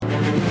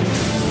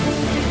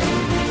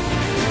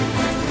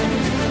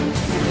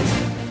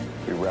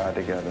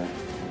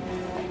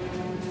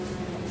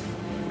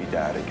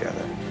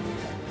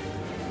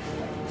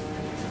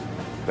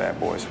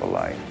boys for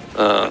life.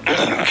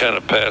 Kind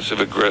of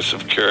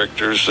passive-aggressive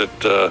characters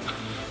that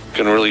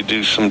can really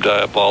do some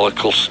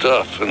diabolical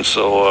stuff. And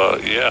so,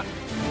 yeah.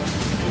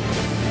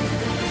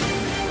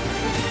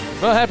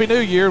 Well, Happy New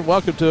Year.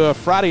 Welcome to a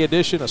Friday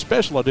edition, a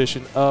special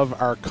edition of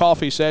our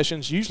coffee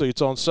sessions. Usually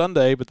it's on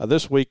Sunday, but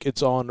this week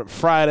it's on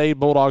Friday.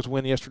 Bulldogs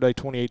win yesterday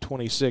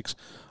 28-26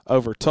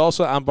 over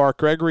Tulsa. I'm Bart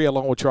Gregory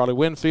along with Charlie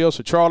Winfield.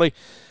 So, Charlie,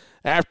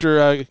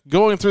 after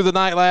going through the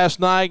night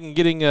last night and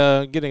getting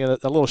a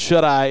little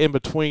shut-eye in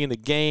between the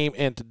game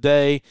and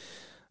today,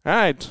 all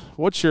right,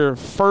 what's your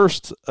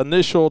first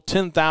initial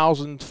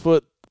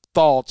 10,000-foot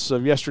thoughts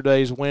of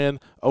yesterday's win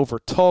over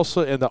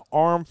Tulsa in the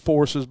Armed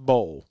Forces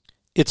Bowl?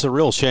 It's a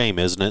real shame,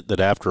 isn't it, that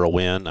after a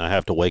win I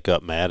have to wake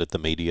up mad at the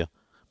media.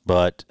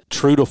 But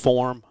true to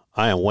form,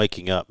 I am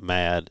waking up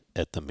mad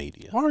at the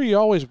media. Why are you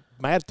always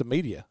mad at the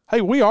media?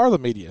 Hey, we are the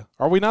media.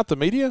 Are we not the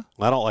media?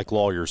 I don't like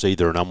lawyers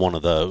either, and I'm one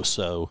of those.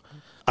 So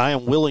I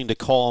am willing to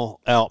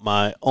call out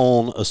my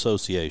own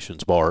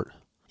associations, Bart.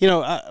 You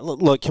know,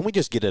 look, can we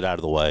just get it out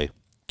of the way?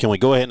 Can we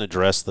go ahead and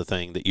address the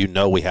thing that you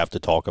know we have to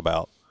talk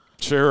about?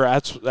 Sure,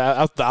 that's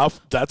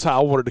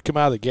how I wanted to come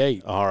out of the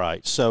gate. All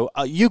right, so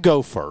you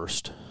go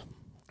first.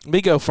 Me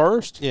go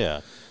first?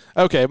 Yeah.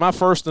 Okay, my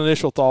first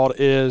initial thought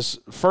is,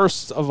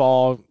 first of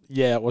all,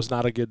 yeah, it was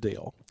not a good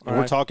deal.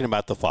 We're talking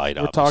about the fight,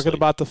 We're talking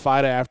about the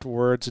fight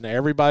afterwards, and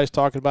everybody's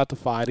talking about the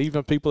fight,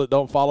 even people that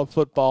don't follow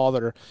football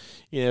that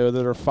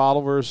are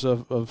followers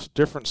of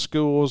different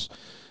schools.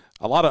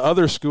 A lot of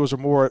other schools are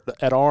more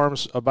at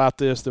arms about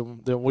this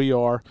than we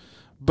are.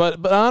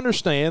 But I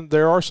understand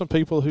there are some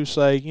people who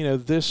say,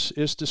 this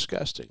is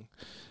disgusting.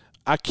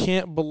 I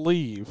can't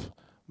believe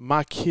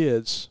my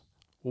kids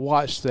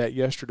watched that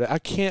yesterday. I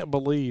can't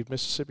believe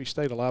Mississippi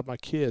State allowed my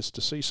kids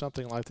to see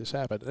something like this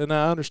happen. And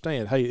I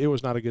understand, hey, it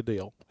was not a good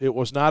deal. It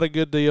was not a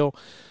good deal.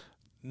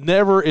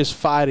 Never is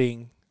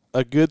fighting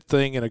a good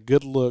thing and a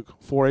good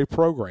look for a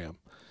program.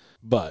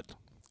 But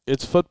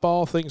it's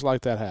football. Things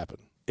like that happen.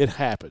 It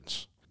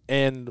happens.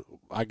 And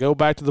I go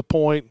back to the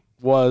point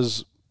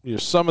was,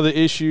 some of the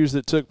issues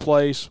that took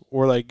place,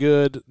 were they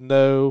good?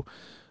 No.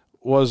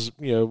 Was,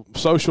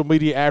 social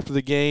media after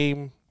the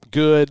game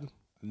good?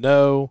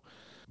 No.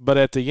 But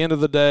at the end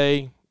of the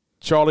day,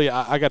 Charlie,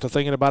 I got to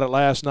thinking about it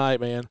last night,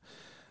 man.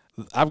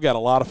 I've got a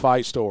lot of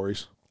fight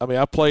stories. I mean,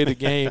 I played a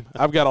game.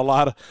 I've got a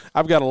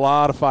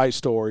lot of fight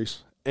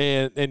stories.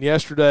 And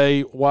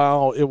yesterday,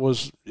 while it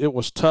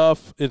was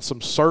tough in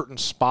some certain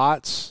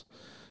spots,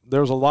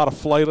 there was a lot of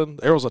flailing.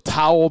 There was a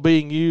towel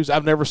being used.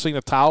 I've never seen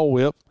a towel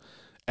whip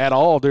at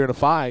all during a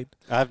fight.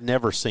 I've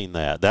never seen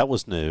that. That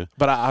was new.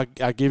 But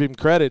I give him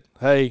credit.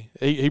 Hey,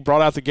 he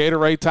brought out the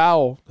Gatorade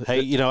towel.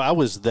 Hey, I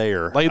was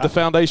there. Laid the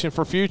foundation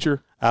for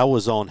future. I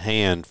was on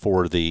hand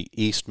for the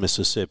East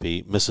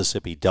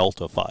Mississippi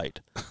Delta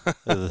fight.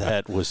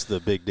 That was the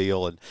big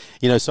deal. And,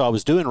 so I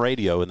was doing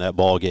radio in that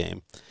ball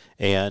game.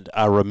 And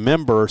I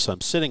remember, so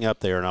I'm sitting up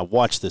there, and I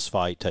watched this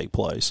fight take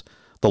place.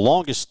 The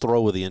longest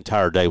throw of the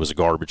entire day was a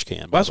garbage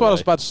can. That's what I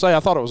was about to say. I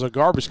thought it was a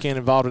garbage can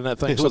involved in that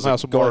thing. It was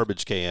a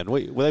garbage can.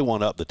 They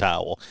won up the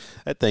towel.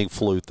 That thing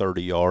flew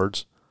 30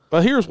 yards.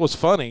 But here's what's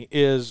funny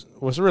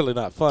what's really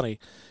not funny,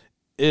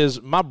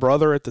 is my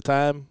brother at the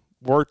time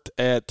worked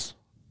at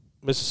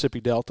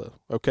Mississippi Delta,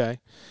 okay?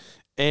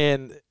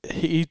 And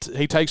he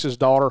takes his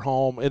daughter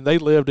home, and they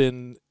lived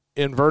in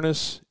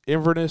Inverness,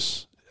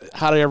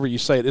 however you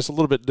say it. It's a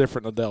little bit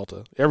different than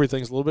Delta.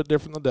 Everything's a little bit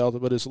different than Delta,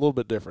 but it's a little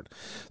bit different.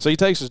 So he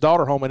takes his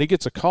daughter home, and he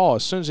gets a call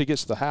as soon as he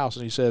gets to the house,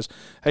 and he says,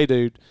 hey,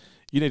 dude,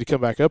 you need to come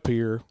back up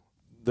here.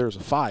 There's a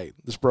fight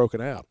that's broken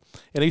out.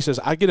 And he says,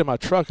 I get in my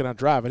truck and I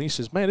drive. And he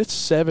says, man, it's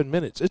 7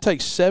 minutes. It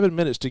takes 7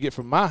 minutes to get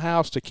from my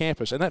house to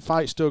campus, and that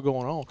fight's still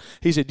going on.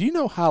 He said, do you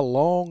know how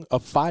long a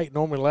fight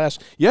normally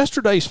lasts?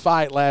 Yesterday's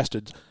fight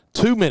lasted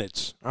 2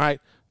 minutes, all right?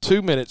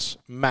 2 minutes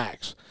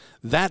max.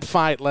 That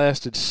fight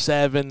lasted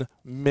 7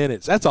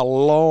 minutes. That's a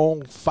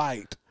long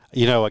fight.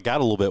 I got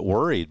a little bit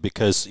worried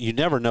because you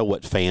never know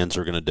what fans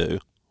are going to do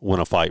when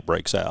a fight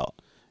breaks out.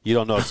 You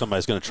don't know if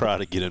somebody's going to try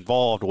to get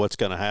involved, what's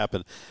going to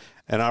happen.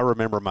 And I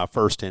remember my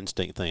first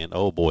instinct thinking,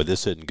 oh, boy,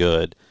 this isn't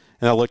good.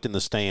 And I looked in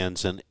the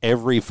stands, and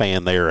every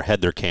fan there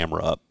had their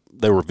camera up.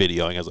 They were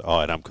videoing. I was like, all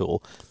right, I'm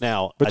cool.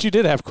 But you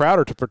did have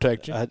Crowder to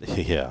protect you.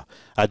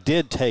 I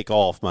did take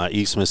off my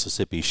East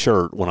Mississippi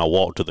shirt when I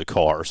walked to the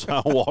car. So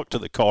I walked to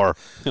the car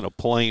in a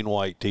plain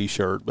white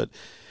T-shirt. But,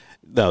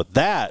 no,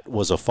 that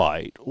was a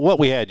fight. What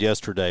we had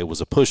yesterday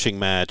was a pushing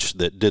match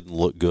that didn't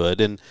look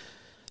good, and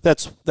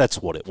that's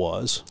what it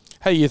was.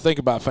 Hey, you think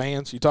about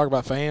fans. You talk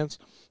about fans.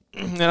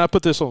 And I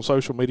put this on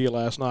social media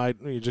last night,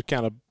 just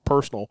kind of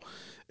personal.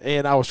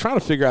 And I was trying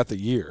to figure out the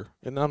year,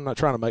 and I'm not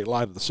trying to make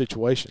light of the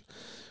situation.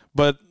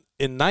 But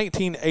in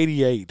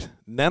 1988,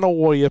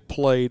 Nanawoya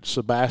played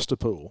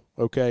Sebastopol,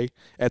 okay,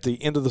 at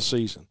the end of the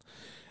season.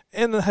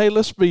 And, hey,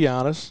 let's be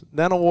honest,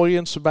 Nanawoya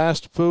and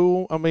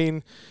Sebastopol, I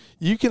mean,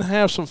 you can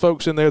have some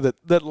folks in there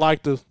that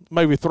like to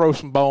maybe throw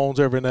some bones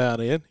every now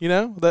and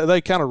then, They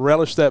kind of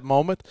relish that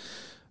moment.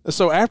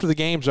 So after the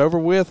game's over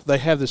with, they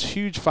have this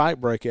huge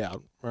fight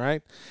breakout,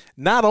 right?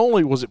 Not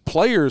only was it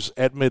players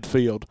at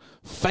midfield,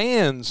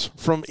 fans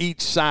from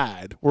each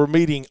side were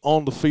meeting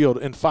on the field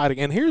and fighting.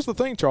 And here's the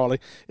thing, Charlie.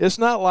 It's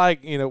not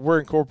like, we're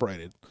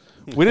incorporated.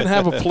 We didn't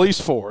have a police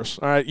force,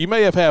 all right? You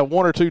may have had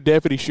one or two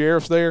deputy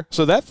sheriffs there.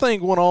 So that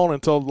thing went on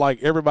until,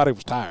 everybody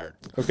was tired,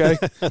 okay?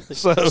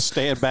 So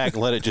stand back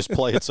and let it just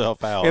play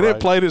itself out. And right? it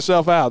played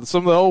itself out.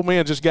 Some of the old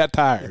men just got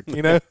tired,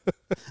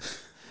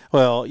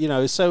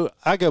 Well, so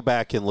I go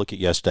back and look at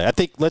yesterday. I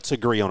think let's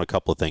agree on a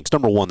couple of things.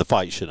 Number one, the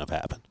fight shouldn't have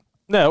happened.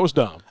 No, it was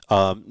dumb.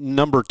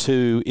 Number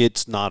two,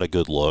 it's not a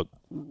good look.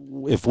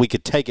 If we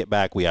could take it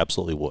back, we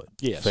absolutely would.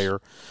 Yes. Fair.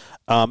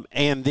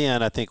 And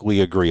then I think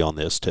we agree on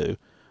this too.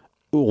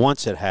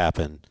 Once it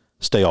happened,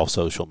 stay off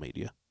social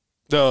media.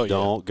 Oh,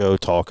 Don't go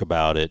talk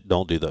about it.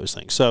 Don't do those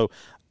things. So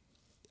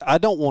I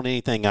don't want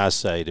anything I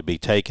say to be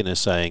taken as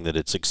saying that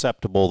it's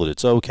acceptable, that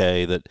it's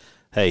okay, that,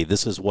 hey,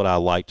 this is what I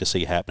like to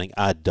see happening.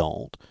 I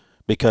don't,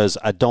 because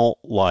I don't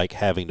like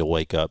having to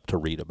wake up to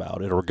read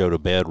about it or go to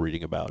bed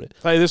reading about it.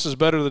 Hey, this is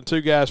better than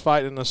two guys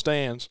fighting in the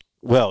stands.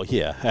 Well,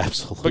 yeah,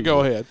 absolutely. But go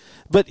ahead.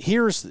 But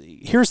here's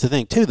the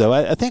thing, too, though.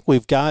 I think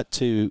we've got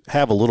to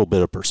have a little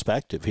bit of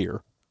perspective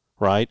here,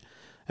 right?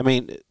 I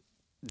mean,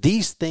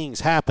 these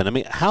things happen. I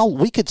mean, how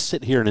we could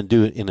sit here and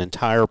do an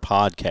entire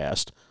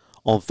podcast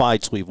on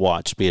fights we've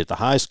watched, be it at the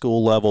high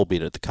school level, be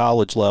it at the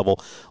college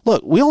level.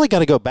 Look, we only got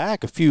to go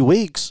back a few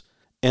weeks,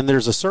 and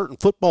there's a certain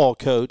football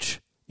coach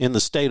in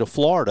the state of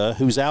Florida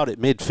who's out at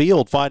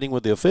midfield fighting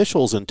with the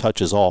officials and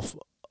touches off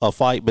a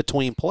fight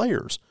between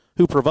players.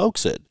 Who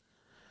provokes it?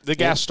 The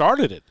guy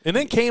started it and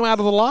then came out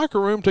of the locker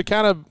room to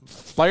kind of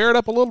flare it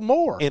up a little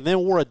more. And then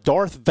wore a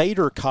Darth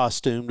Vader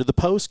costume to the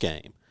post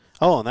game.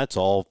 Oh, and that's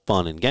all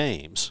fun and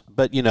games.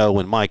 But,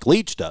 when Mike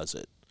Leach does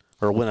it,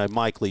 or when a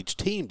Mike Leach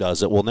team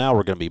does it, well, now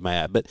we're going to be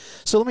mad. But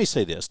so let me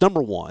say this.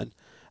 Number one,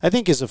 I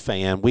think as a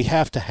fan, we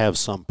have to have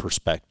some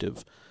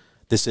perspective.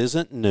 This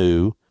isn't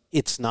new.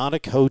 It's not a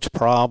coach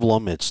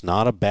problem. It's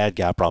not a bad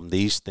guy problem.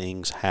 These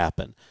things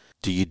happen.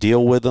 Do you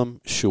deal with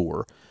them?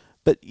 Sure.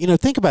 But,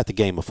 think about the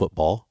game of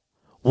football.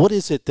 What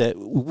is it that –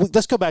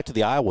 let's go back to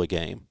the Iowa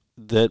game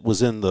that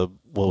was in the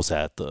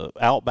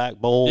Outback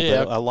Bowl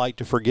that I like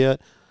to forget.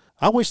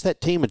 I wish that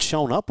team had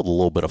shown up with a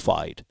little bit of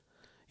fight.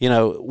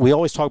 We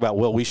always talk about,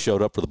 we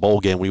showed up for the bowl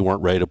game. We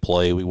weren't ready to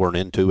play. We weren't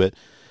into it.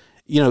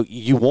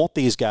 You want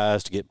these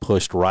guys to get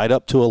pushed right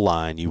up to a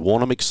line. You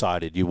want them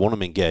excited. You want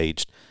them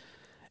engaged.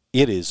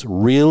 It is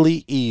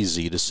really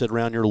easy to sit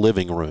around your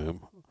living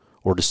room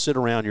or to sit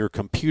around your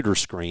computer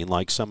screen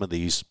like some of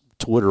these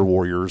Twitter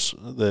warriors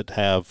that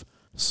have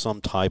some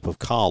type of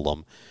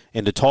column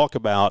and to talk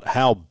about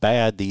how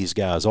bad these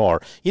guys are.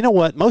 You know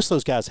what? Most of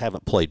those guys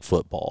haven't played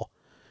football.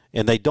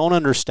 And they don't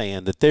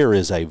understand that there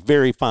is a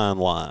very fine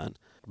line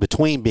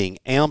between being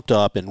amped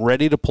up and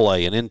ready to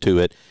play and into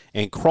it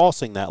and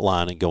crossing that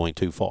line and going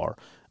too far.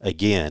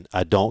 Again,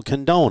 I don't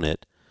condone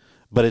it,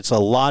 but it's a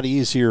lot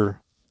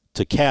easier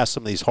to cast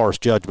some of these harsh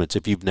judgments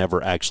if you've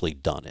never actually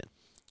done it.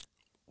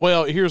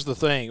 Well, here's the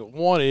thing.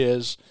 One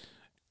is,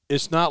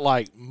 it's not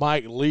like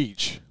Mike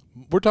Leach.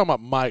 We're talking about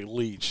Mike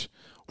Leach.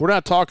 We're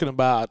not talking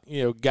about,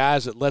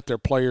 guys that let their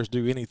players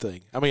do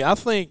anything. I mean, I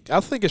think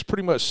it's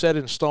pretty much set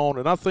in stone,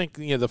 and I think,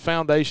 the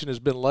foundation has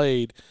been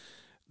laid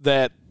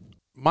that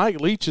Mike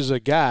Leach is a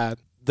guy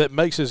that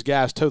makes his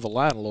guys toe the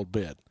line a little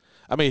bit.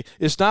 I mean,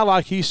 it's not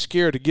like he's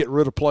scared to get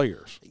rid of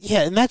players.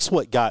 Yeah, and that's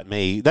what got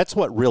me. That's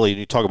what really,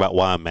 you talk about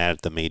why I'm mad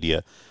at the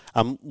media.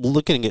 I'm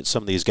looking at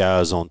some of these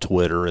guys on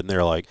Twitter, and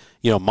they're like,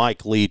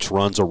 Mike Leach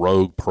runs a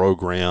rogue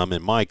program,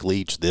 and Mike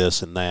Leach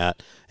this and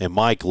that, and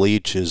Mike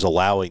Leach is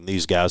allowing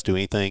these guys to do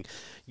anything.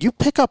 You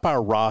pick up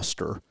our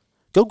roster,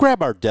 go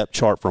grab our depth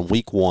chart from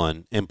week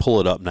 1 and pull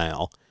it up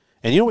now.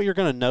 And you know what you're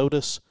going to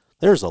notice?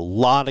 There's a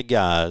lot of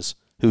guys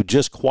who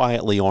just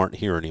quietly aren't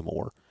here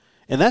anymore.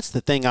 And that's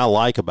the thing I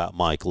like about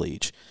Mike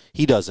Leach.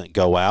 He doesn't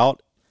go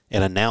out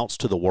and announce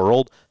to the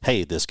world,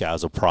 hey, this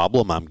guy's a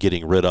problem, I'm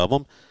getting rid of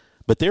him.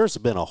 But there's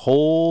been a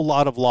whole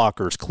lot of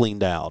lockers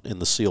cleaned out in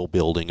the SEAL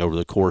building over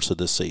the course of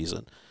this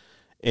season.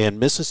 And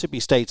Mississippi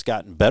State's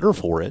gotten better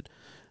for it.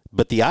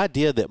 But the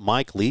idea that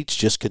Mike Leach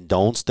just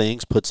condones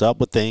things, puts up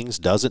with things,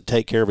 doesn't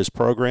take care of his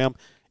program,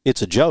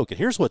 it's a joke. And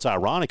here's what's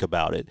ironic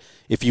about it.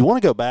 If you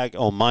want to go back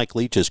on Mike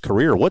Leach's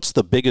career, what's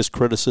the biggest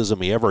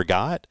criticism he ever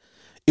got?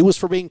 It was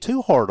for being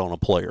too hard on a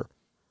player,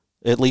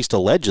 at least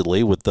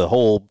allegedly, with the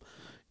whole,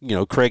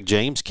 Craig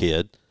James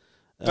kid.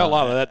 A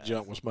lot of that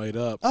junk was made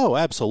up. Oh,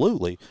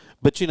 absolutely.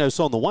 But,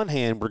 so on the one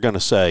hand, we're going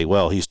to say,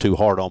 well, he's too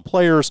hard on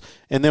players,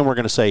 and then we're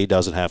going to say he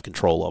doesn't have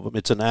control of them.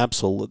 It's an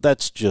absolute –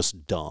 that's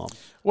just dumb.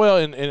 Well,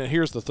 and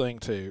here's the thing,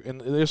 too,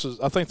 and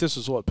I think this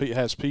is what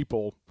has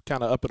people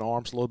kind of up in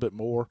arms a little bit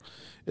more,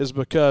 is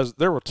because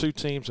there were two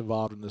teams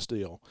involved in this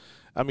deal.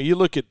 I mean, you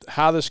look at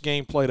how this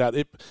game played out.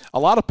 A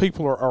lot of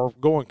people are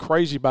going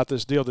crazy about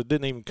this deal that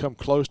didn't even come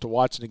close to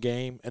watching the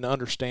game and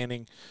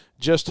understanding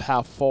just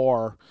how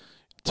far –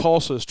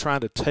 Tulsa is trying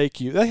to take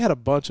you. They had a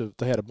bunch of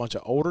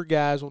older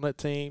guys on that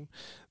team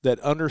that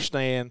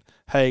understand,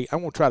 hey, I'm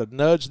going to try to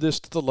nudge this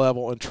to the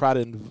level and try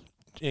to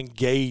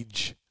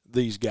engage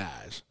these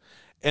guys.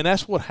 And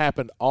that's what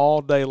happened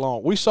all day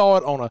long. We saw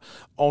it on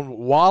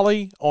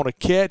Wally on a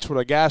catch where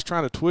a guy's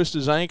trying to twist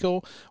his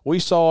ankle. We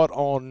saw it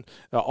on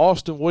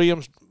Austin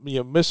Williams,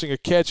 missing a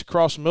catch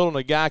across the middle and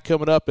a guy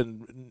coming up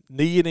and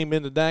kneeing him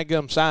in the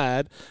daggum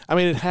side. I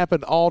mean, it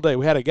happened all day.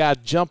 We had a guy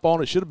jump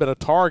on it. Should have been a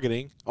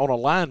targeting on a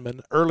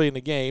lineman early in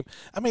the game.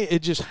 I mean,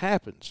 it just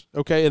happens,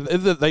 okay? And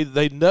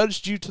they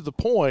nudged you to the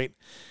point,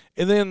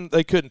 and then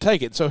they couldn't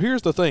take it. So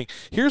here's the thing.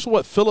 Here's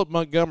what Philip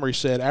Montgomery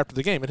said after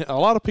the game. And a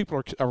lot of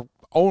people are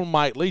on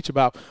Mike Leach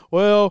about,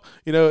 well,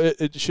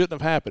 it shouldn't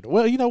have happened.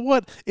 Well, you know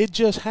what? It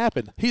just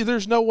happened.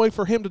 There's no way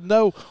for him to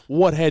know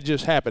what had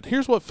just happened.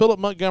 Here's what Philip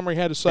Montgomery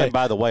had to say. And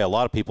by the way, a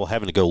lot of people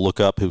having to go look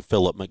up who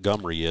Philip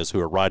Montgomery is, who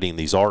are writing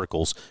these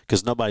articles,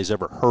 because nobody's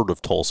ever heard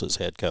of Tulsa's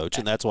head coach,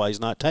 and that's why he's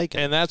not taken.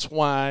 And that's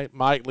why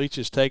Mike Leach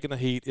is taking the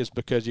heat, is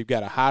because you've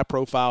got a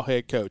high-profile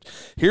head coach.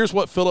 Here's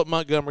what Philip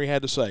Montgomery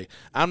had to say.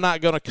 I'm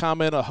not going to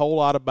comment a whole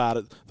lot about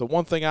it. The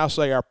one thing I'll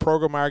say, our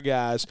program, our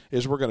guys,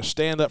 is we're going to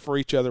stand up for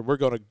each other. We're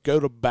going to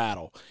go to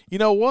battle. You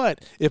know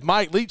what? If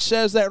Mike Leach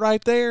says that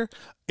right there,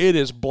 it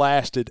is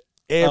blasted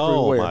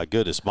everywhere. Oh, my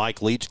goodness.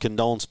 Mike Leach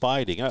condones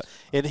fighting.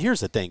 And here's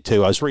the thing,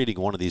 too. I was reading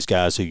one of these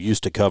guys who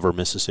used to cover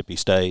Mississippi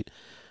State,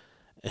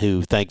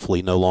 who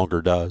thankfully no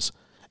longer does.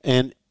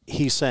 And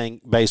he's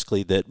saying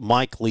basically that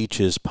Mike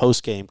Leach's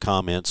post-game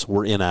comments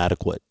were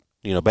inadequate.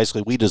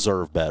 Basically, we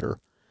deserve better.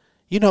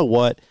 You know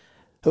what?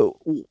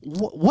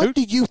 What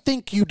do you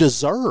think you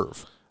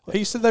deserve?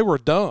 He said they were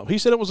dumb. He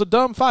said it was a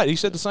dumb fight. He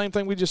said the same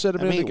thing we just said a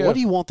minute ago. What do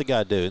you want the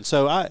guy to do? And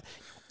so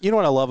you know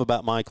what I love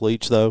about Mike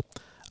Leach, though?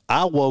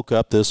 I woke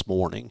up this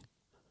morning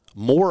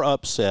more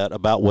upset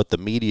about what the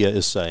media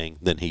is saying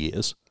than he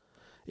is.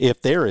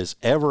 If there is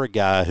ever a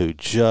guy who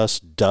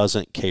just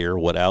doesn't care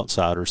what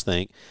outsiders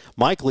think,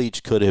 Mike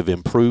Leach could have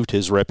improved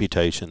his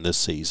reputation this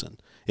season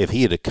if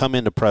he had come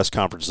into press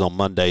conferences on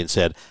Monday and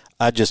said,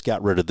 I just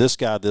got rid of this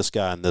guy,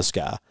 and this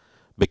guy,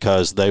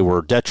 because they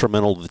were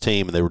detrimental to the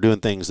team and they were doing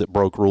things that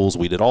broke rules.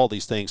 We did all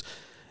these things.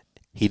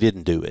 He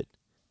didn't do it.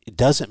 It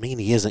doesn't mean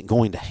he isn't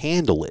going to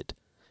handle it.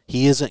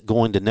 He isn't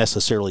going to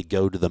necessarily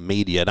go to the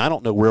media. And I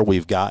don't know where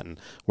we've gotten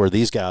where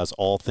these guys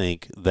all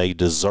think they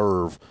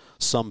deserve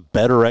some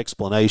better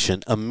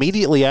explanation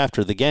immediately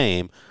after the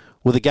game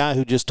with a guy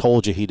who just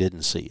told you he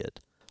didn't see it.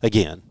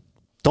 Again,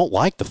 don't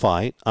like the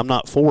fight. I'm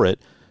not for it.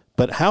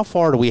 But how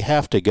far do we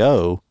have to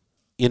go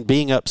in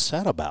being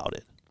upset about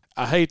it?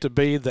 I hate to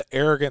be the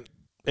arrogant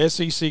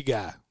SEC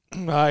guy.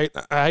 I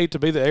hate to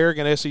be the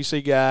arrogant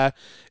SEC guy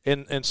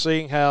and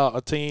seeing how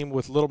a team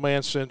with little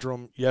man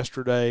syndrome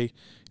yesterday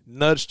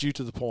nudged you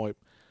to the point.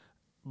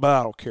 But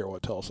I don't care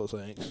what Tulsa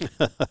thinks.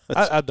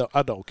 I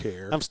don't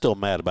care. I'm still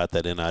mad about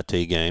that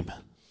NIT game.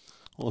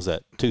 What was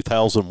that,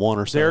 2001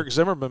 or so? Derek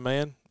Zimmerman,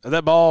 man.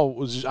 That ball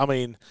was,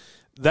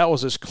 that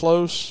was as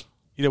close.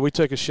 We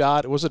took a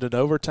shot. Was it in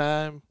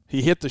overtime?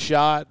 He hit the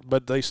shot,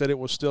 but they said it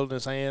was still in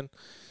his hand.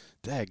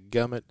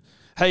 Dadgummit.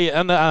 Hey,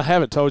 and I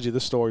haven't told you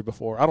this story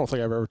before. I don't think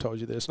I've ever told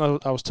you this. And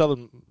I was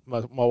telling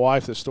my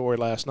wife this story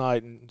last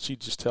night, and she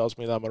just tells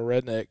me that I'm a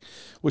redneck,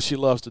 which she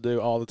loves to do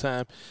all the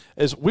time.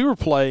 As we were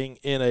playing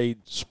in a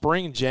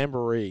spring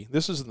jamboree,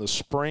 this is in the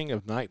spring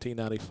of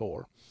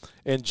 1994,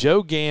 and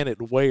Joe Gann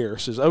at Ware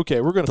says,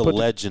 okay, we're going to put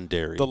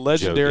legendary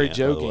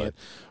Joe Gann.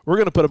 We're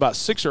going to put about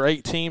 6 or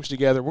 8 teams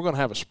together. We're going to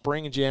have a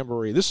spring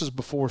jamboree. This is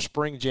before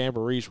spring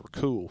jamborees were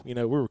cool. We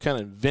were kind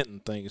of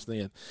inventing things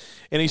then.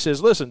 And he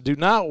says, listen, do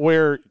not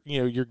wear,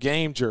 your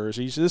game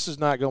jerseys. This is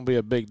not going to be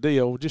a big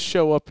deal. Just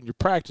show up in your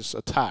practice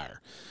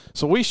attire.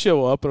 So we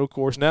show up, and, of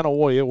course,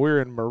 Nanawoya,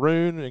 we're in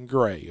maroon and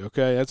gray,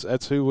 okay?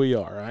 That's who we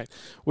are, right?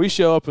 We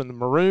show up in the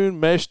maroon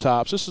mesh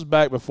tops. This is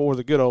back before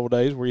the good old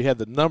days where you had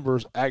the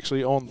numbers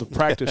actually on the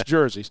practice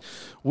jerseys.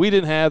 We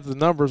didn't have the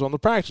numbers on the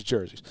practice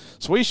jerseys.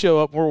 So we show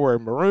up, we're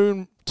wearing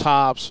maroon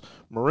tops,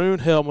 maroon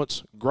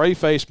helmets, gray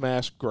face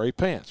mask, gray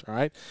pants, all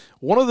right?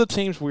 One of the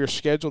teams we are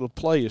scheduled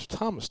to play is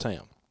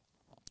Thomastown.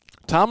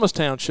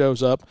 Thomastown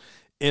shows up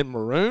in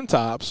maroon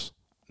tops,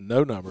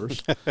 no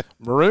numbers,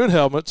 maroon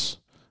helmets,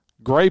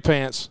 gray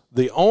pants.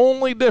 The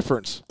only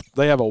difference,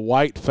 they have a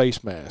white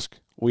face mask.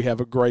 We have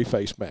a gray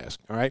face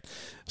mask, all right?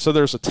 So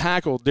there's a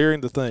tackle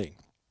during the thing,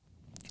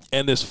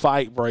 and this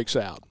fight breaks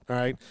out, all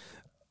right?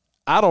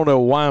 I don't know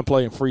why I'm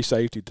playing free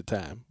safety at the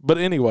time, but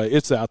anyway,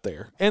 it's out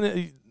there.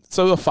 And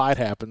so the fight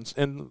happens,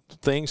 and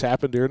things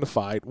happen during the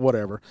fight,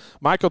 whatever.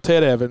 Michael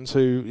Ted Evans,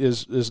 who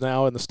is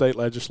now in the state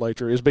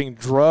legislature, is being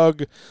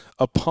drugged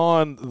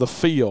upon the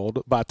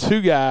field by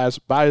 2 guys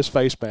by his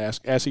face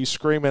mask as he's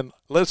screaming,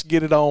 "Let's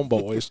get it on,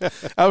 boys."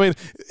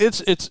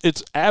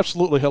 It's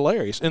absolutely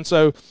hilarious. And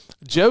so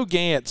Joe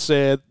Gant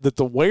said that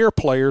the Ware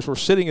players were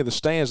sitting in the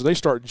stands, and they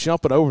start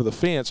jumping over the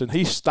fence, and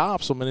he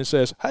stops them and he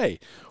says, "Hey,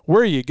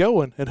 where are you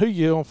going, and who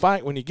you going to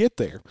fight when you get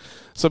there?"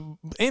 So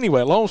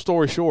anyway, long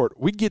story short,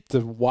 we get to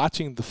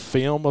watching the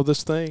film of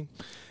this thing,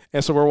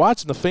 And so we're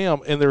watching the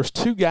film, and there's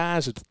two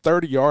guys at the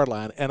 30-yard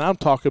line, and I'm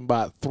talking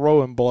about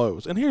throwing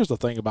blows. And here's the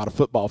thing about a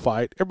football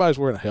fight. Everybody's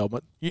wearing a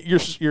helmet.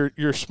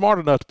 You're smart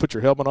enough to put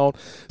your helmet on,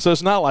 so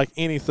it's not like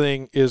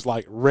anything is,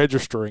 like,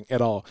 registering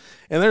at all.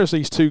 And there's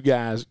these two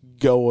guys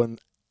going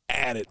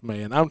at it,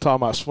 man. I'm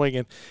talking about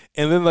swinging.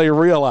 And then they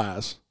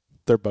realize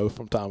they're both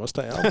from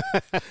Thomastown.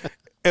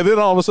 And then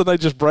all of a sudden they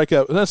just break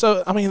up. And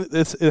so, I mean,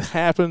 it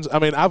happens. I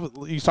mean,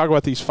 you talk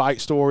about these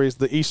fight stories,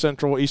 the East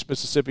Central, East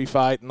Mississippi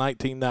fight in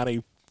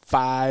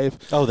 1995.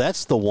 Oh,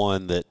 that's the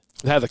one that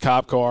had the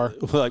cop car.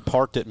 Like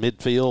parked at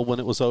midfield when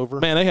it was over?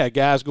 Man, they had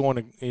guys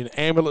going in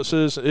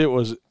ambulances. It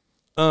was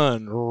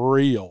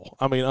unreal.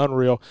 I mean,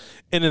 unreal.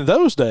 And in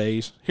those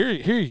days, here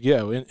you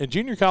go. In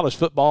junior college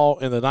football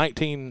in the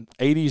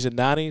 1980s and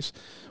 90s,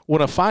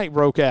 when a fight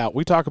broke out,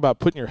 we talk about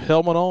putting your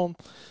helmet on.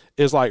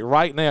 Is like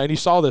right now, and you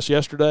saw this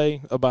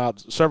yesterday about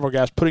several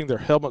guys putting their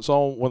helmets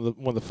on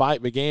when the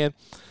fight began.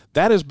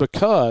 That is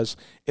because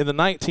in the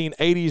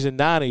 1980s and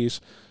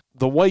 90s,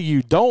 the way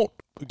you don't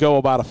go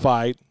about a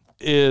fight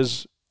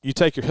is you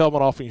take your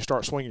helmet off and you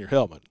start swinging your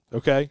helmet,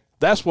 okay?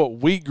 That's what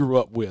we grew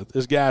up with,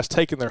 is guys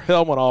taking their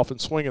helmet off and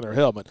swinging their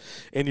helmet.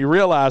 And you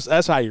realize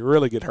that's how you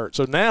really get hurt.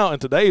 So now in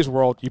today's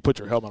world, you put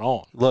your helmet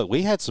on. Look,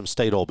 we had some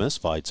State Ole Miss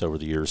fights over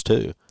the years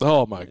too.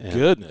 Oh, my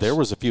goodness. There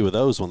was a few of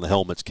those when the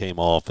helmets came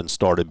off and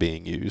started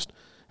being used.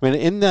 I mean,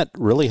 isn't that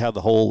really how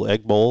the whole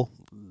Egg Bowl,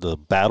 the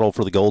battle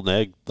for the golden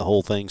egg, the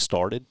whole thing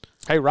started?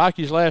 Hey,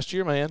 Rockies last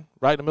year, man,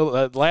 right in the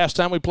middle. Last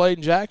time we played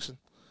in Jackson.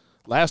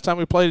 Then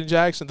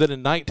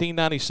in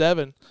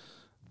 1997,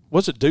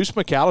 was it Deuce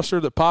McAllister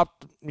that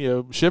popped,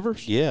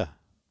 Shivers? Yeah.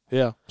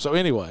 Yeah. So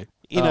anyway.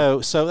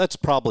 So that's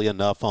probably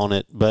enough on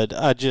it. But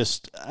I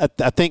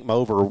think my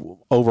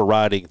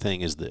overriding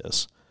thing is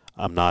this.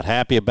 I'm not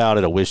happy about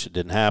it. I wish it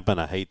didn't happen.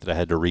 I hate that I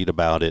had to read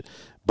about it.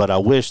 But I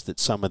wish that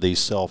some of these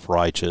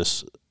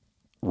self-righteous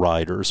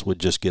writers would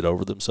just get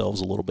over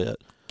themselves a little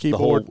bit.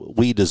 Keyboard. The whole,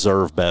 we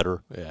deserve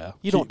better. Yeah.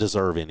 You don't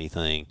deserve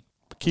anything.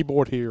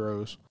 Keyboard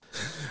heroes.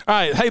 All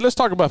right, hey, let's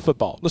talk about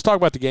football. Let's talk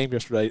about the game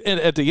yesterday. And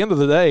at the end of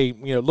the day,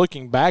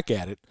 looking back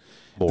at it,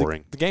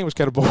 boring. The game was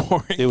kind of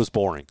boring. It was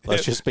boring.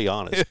 Let's just be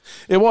honest.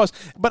 It was.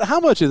 But how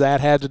much of that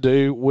had to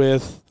do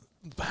with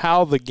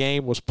how the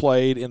game was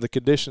played and the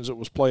conditions it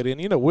was played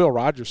in? Will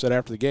Rogers said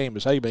after the game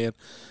hey, man,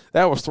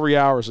 that was 3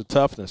 hours of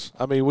toughness.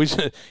 I mean,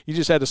 you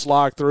just had to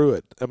slog through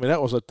it. I mean,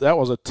 that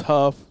was a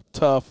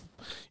tough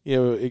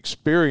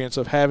experience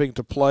of having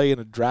to play in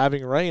a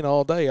driving rain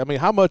all day. I mean,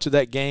 how much of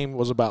that game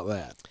was about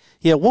that?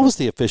 Yeah, what was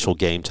the official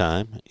game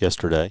time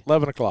yesterday?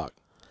 11 o'clock.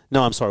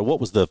 No, I'm sorry. What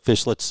was the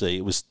official? Let's see.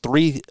 It was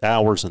 3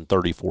 hours and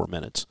 34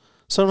 minutes.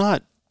 So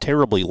not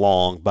terribly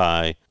long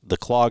by the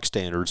clock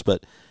standards,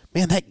 but,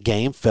 man, that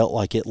game felt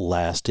like it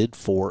lasted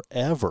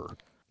forever.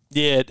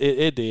 Yeah,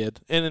 it did.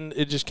 And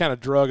it just kind of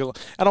drug. And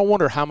I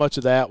wonder how much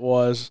of that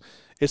was,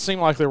 it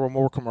seemed like there were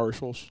more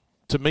commercials.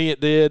 To me,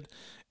 it did.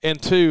 And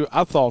two,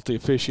 I thought the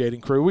officiating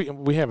crew.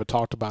 We haven't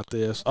talked about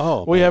this.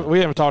 We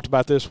haven't talked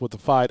about this with the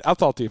fight. I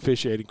thought the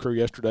officiating crew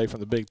yesterday from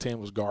the Big Ten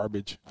was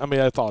garbage. I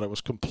mean, I thought it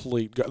was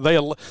complete. They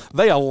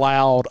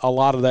allowed a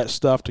lot of that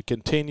stuff to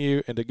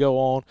continue and to go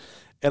on,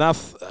 and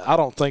I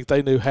don't think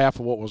they knew half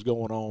of what was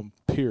going on.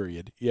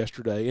 Period.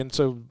 Yesterday, and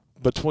so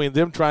between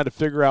them trying to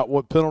figure out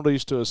what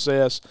penalties to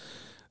assess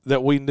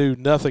that we knew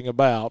nothing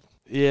about.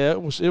 Yeah,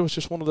 it was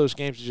just one of those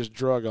games that just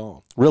drug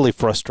on. Really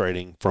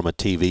frustrating from a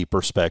TV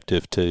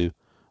perspective too.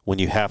 When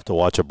you have to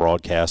watch a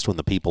broadcast when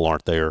the people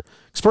aren't there.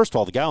 Because first of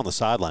all, the guy on the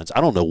sidelines, I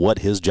don't know what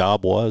his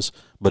job was,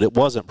 but it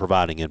wasn't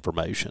providing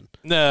information.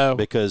 No.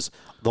 Because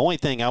the only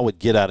thing I would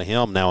get out of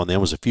him now and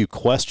then was a few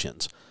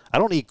questions. I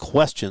don't need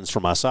questions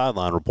from my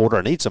sideline reporter.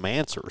 I need some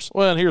answers.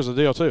 Well, and here's the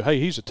deal, too. Hey,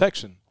 he's a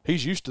Texan.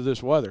 He's used to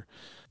this weather.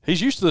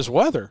 He's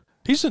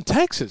in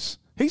Texas.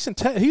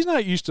 He's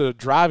not used to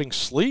driving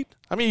sleet.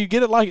 I mean, you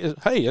get it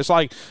it's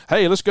like,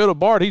 hey, let's go to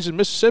Bart. He's in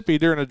Mississippi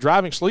during a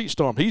driving sleet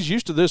storm. He's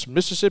used to this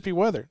Mississippi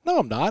weather. No,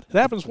 I'm not. It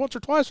happens once or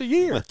twice a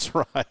year. That's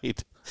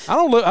right. I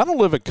don't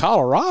live in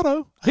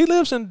Colorado. He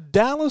lives in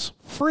Dallas,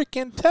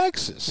 freaking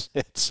Texas.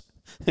 It's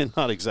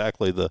not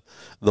exactly the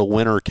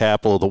winter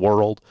capital of the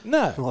world.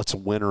 No. Well, it's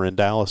winter in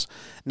Dallas.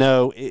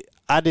 No,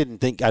 I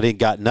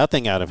got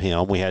nothing out of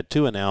him. We had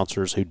two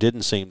announcers who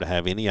didn't seem to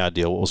have any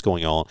idea what was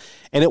going on.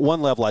 And at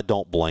one level, I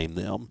don't blame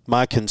them.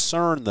 My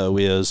concern, though,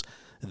 is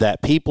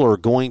that people are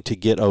going to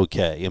get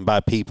okay. And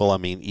by people, I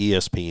mean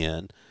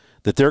ESPN,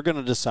 that they're going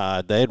to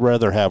decide they'd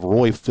rather have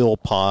Roy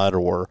Philpott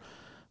or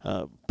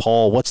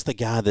Paul, what's the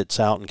guy that's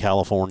out in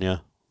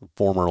California,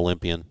 former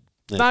Olympian?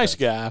 Nice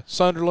guy,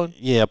 Sunderland.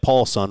 Yeah,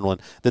 Paul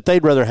Sunderland. That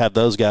they'd rather have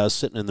those guys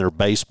sitting in their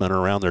basement or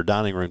around their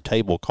dining room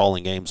table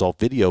calling games off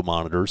video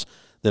monitors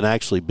than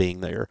actually being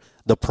there.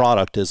 The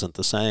product isn't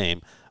the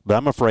same, but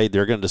I'm afraid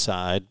they're going to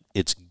decide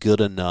it's good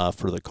enough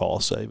for the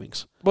cost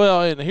savings.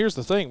 Well, and here's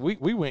the thing.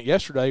 We went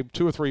yesterday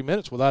 2 or 3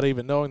 minutes without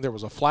even knowing there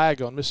was a flag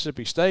on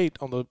Mississippi State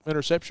on the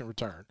interception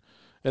return.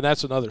 And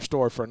that's another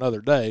story for another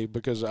day,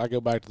 because I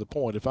go back to the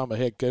point, if I'm a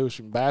head coach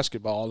in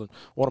basketball and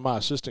one of my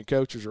assistant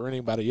coaches or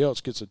anybody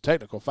else gets a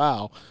technical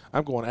foul,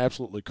 I'm going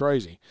absolutely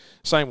crazy.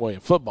 Same way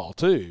in football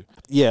too.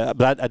 Yeah,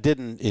 but I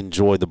didn't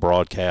enjoy the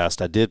broadcast.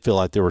 I did feel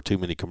like there were too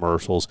many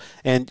commercials.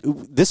 And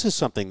this is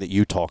something that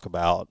you talk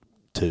about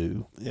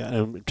too,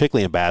 and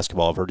particularly in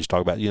basketball. I've heard you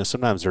talk about,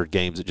 sometimes there are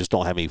games that just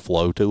don't have any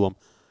flow to them.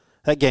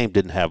 That game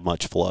didn't have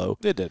much flow.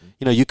 It didn't.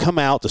 You come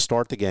out to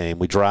start the game.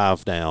 We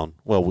drive down.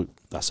 Well,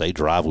 I say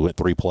drive. We went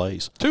 3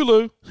 plays.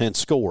 Tulu. And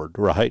scored,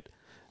 right?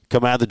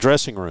 Come out of the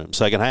dressing room,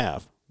 second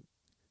half.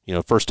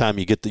 First time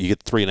you get the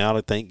 3 and out,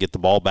 I think, get the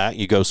ball back,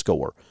 you go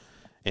score.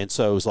 And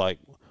so it's like,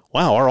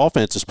 wow, our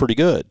offense is pretty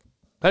good.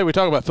 Hey, we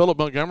talked about Philip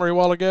Montgomery a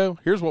while ago.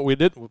 Here's what we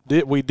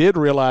did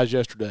realize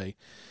yesterday.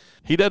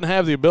 He doesn't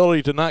have the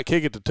ability to not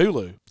kick it to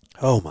Tulu.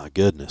 Oh, my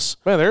goodness.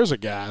 Man, there's a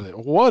guy that,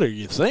 what are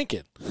you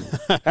thinking?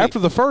 After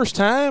the first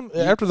time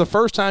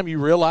you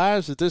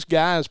realize that this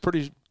guy is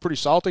pretty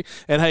salty.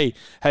 And,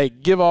 hey,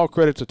 give all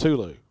credit to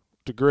Tulu,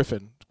 to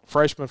Griffin,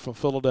 freshman from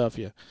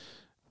Philadelphia.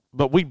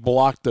 But we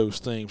blocked those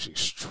things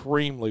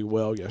extremely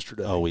well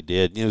yesterday. Oh, we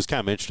did. It was kind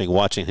of interesting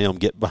watching him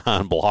get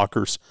behind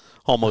blockers,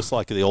 almost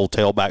like the old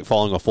tailback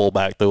following a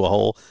fullback through a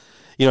hole.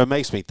 It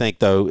makes me think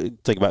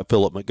about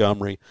Philip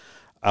Montgomery.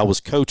 I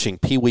was coaching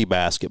Pee Wee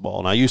basketball,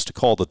 and I used to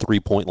call the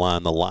three-point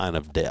line the line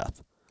of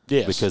death.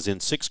 Yes. Because in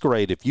 6th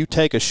grade, if you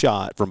take a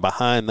shot from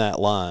behind that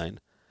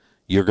line,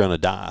 you're going to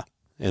die.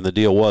 And the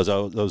deal was,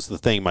 that was the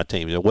thing, my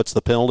team. What's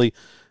the penalty?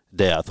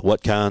 Death.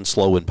 What kind?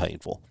 Slow and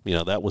painful.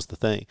 That was the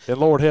thing. And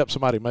Lord help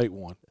somebody make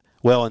one.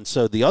 Well, and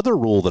so the other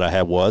rule that I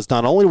had was,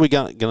 not only are we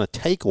going to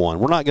take one,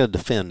 we're not going to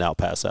defend out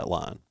past that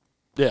line.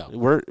 Yeah.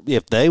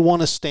 If they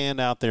want to stand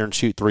out there and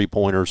shoot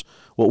three-pointers,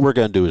 what we're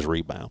going to do is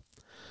rebound.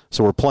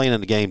 So we're playing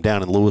in the game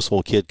down in Louisville.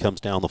 A kid comes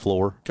down the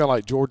floor. Kind of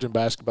like Georgian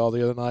basketball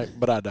the other night,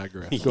 but I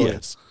digress. Go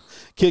ahead.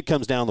 Kid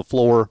comes down the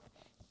floor,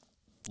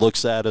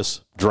 looks at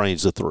us,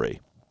 drains the 3.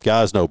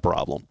 Guys, no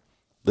problem.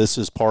 This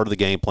is part of the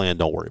game plan.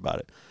 Don't worry about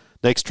it.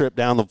 Next trip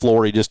down the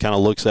floor, he just kind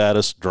of looks at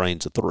us,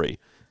 drains a 3.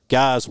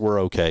 Guys, we're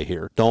okay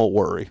here. Don't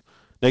worry.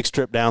 Next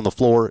trip down the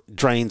floor,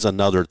 drains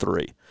another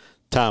 3.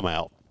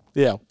 Timeout.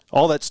 Yeah.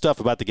 All that stuff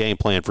about the game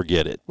plan,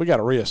 forget it. We got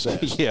to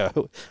reassess. Yeah,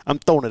 I'm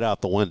throwing it out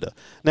the window.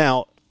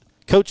 Now,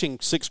 coaching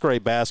 6th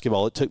grade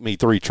basketball, it took me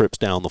 3 trips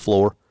down the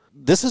floor.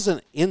 This is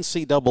an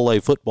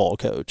NCAA football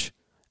coach.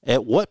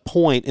 At what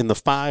point in the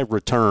 5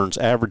 returns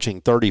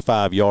averaging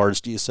 35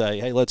 yards do you say,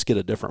 hey, let's get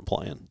a different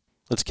plan?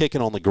 Let's kick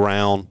it on the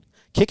ground.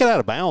 Kick it out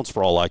of bounds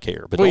for all I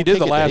care. But he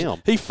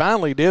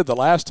finally did the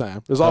last time.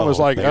 It was almost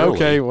barely.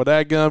 Okay, well,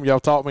 dadgum,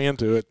 y'all talked me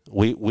into it.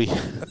 We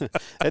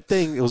that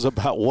thing, it was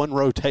about 1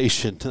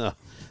 rotation.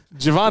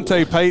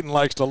 Javante Payton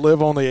likes to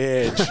live on the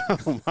edge.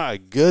 Oh, my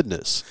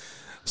goodness.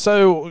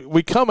 So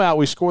we come out,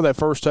 we score that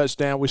first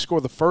touchdown. We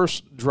score the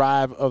first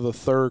drive of the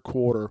 3rd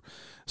quarter.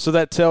 So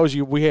that tells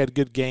you we had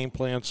good game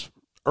plans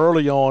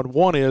early on.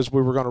 One is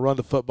we were going to run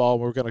the football.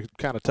 We were going to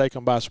kind of take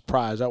them by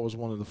surprise. That was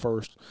one of the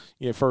first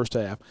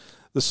half.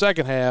 The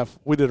second half,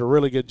 we did a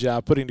really good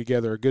job putting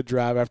together a good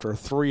drive after a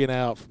 3 and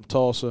out from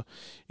Tulsa.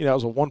 It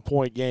was a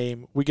 1-point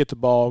game. We get the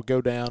ball, go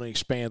down, and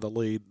expand the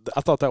lead. I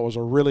thought that was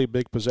a really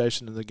big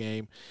possession in the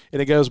game. And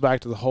it goes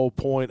back to the whole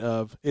point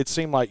of, it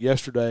seemed like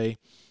yesterday,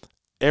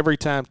 every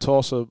time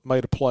Tulsa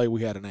made a play,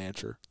 we had an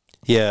answer.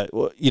 Yeah,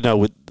 well,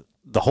 with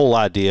the whole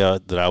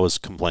idea that I was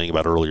complaining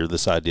about earlier,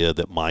 this idea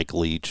that Mike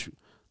Leach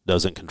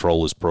doesn't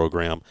control his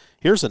program.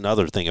 Here's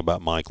another thing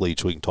about Mike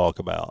Leach we can talk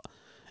about,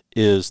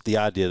 is the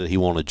idea that he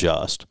won't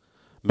adjust.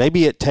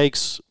 Maybe it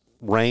takes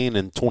rain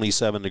and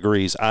 27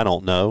 degrees, I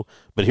don't know,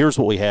 but here's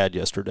what we had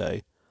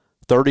yesterday.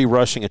 30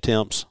 rushing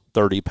attempts,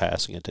 30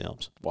 passing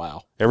attempts.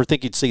 Wow. Ever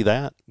think you'd see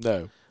that?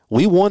 No.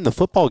 We won the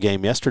football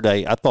game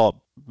yesterday, I thought,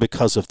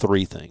 because of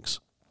 3 things.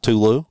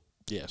 Tulu.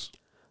 Yes.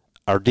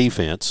 Our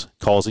defense,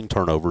 causing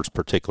turnovers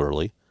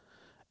particularly,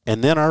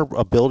 and then our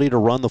ability to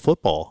run the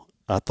football.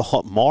 I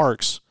thought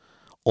Marks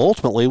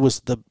ultimately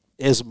was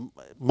as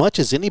much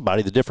as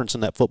anybody, the difference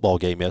in that football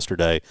game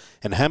yesterday.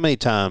 And how many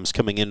times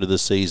coming into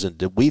this season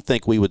did we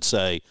think we would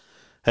say,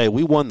 hey,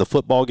 we won the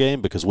football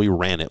game because we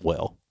ran it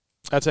well?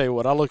 I tell you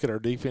what, I look at our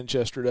defense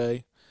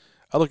yesterday.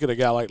 I look at a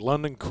guy like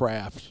London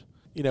Kraft.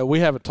 We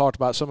haven't talked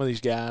about some of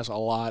these guys a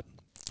lot.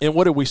 And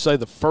what did we say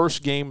the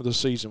first game of the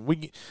season?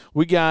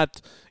 We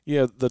got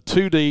the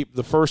 2 deep,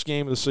 the first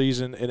game of the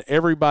season, and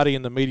everybody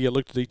in the media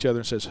looked at each other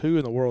and says, who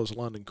in the world is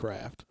London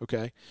Kraft?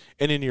 Okay?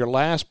 And in your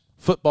last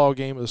football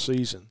game of the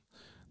season,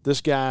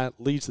 this guy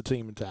leads the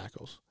team in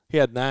tackles. He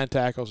had 9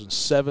 tackles and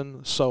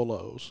 7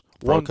 solos.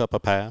 Broke up a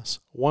pass.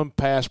 1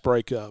 pass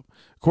breakup.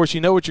 Of course,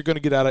 you know what you're going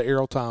to get out of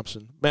Errol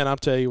Thompson. Man, I'll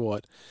tell you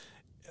what.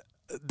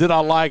 Did I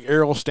like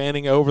Errol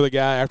standing over the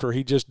guy after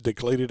he just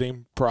depleted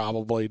him?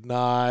 Probably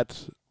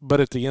not. But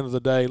at the end of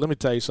the day, let me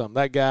tell you something.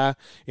 That guy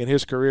in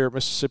his career at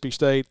Mississippi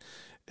State,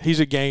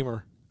 he's a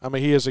gamer. I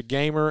mean, he is a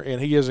gamer,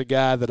 and he is a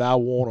guy that I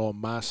want on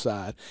my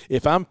side.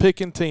 If I'm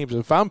picking teams,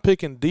 if I'm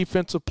picking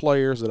defensive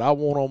players that I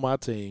want on my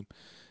team,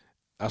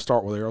 I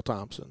start with Errol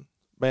Thompson.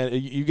 Man,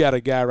 you got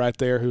a guy right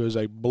there who is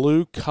a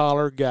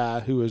blue-collar guy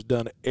who has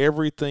done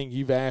everything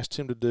you've asked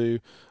him to do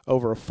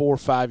over a 4 or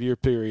 5 year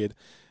period.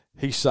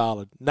 He's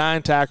solid.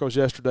 9 tackles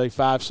yesterday,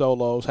 5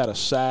 solos, had a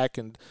sack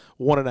and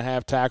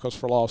 1.5 tackles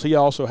for loss. He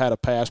also had a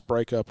pass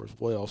breakup as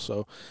well.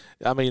 So,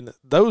 I mean,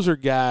 those are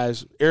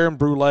guys. Aaron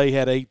Brule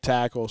had 8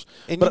 tackles.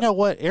 And you know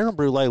what? Aaron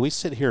Brule, we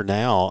sit here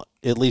now,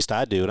 at least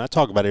I do, and I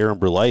talk about Aaron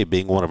Brule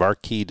being one of our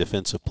key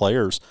defensive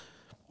players.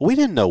 We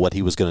didn't know what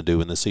he was going to do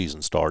when the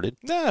season started.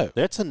 No.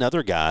 That's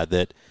another guy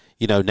that,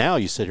 now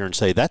you sit here and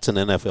say that's an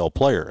NFL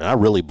player, and I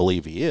really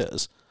believe he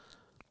is.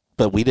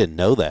 But we didn't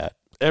know that.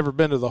 Ever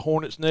been to the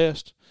Hornets'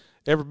 Nest?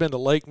 Ever been to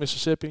Lake,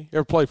 Mississippi?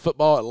 Ever played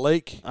football at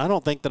Lake? I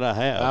don't think that I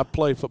have. I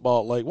played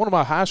football at Lake. One of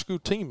my high school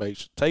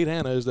teammates, Tate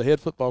Hanna, is the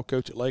head football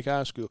coach at Lake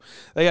High School.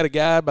 They had a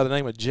guy by the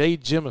name of Jay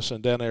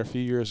Jemison down there a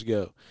few years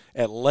ago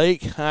at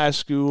Lake High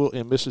School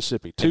in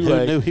Mississippi. And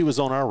who knew he was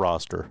on our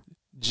roster?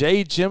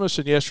 Jay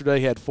Jemison yesterday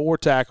had 4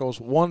 tackles,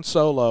 1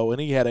 solo, and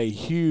he had a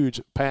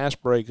huge pass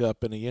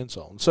breakup in the end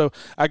zone. So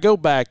I go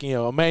back,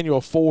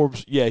 Emmanuel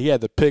Forbes, he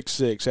had the pick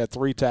 6, had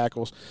 3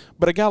 tackles.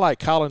 But a guy like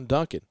Colin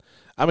Duncan,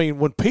 I mean,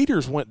 when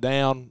Peters went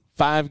down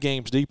 5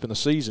 games deep in the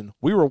season,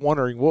 we were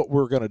wondering what we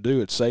were going to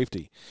do at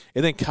safety.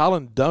 And then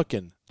Colin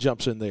Duncan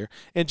jumps in there.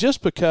 And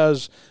just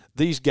because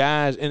these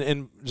guys,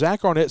 and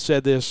Zach Arnett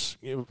said this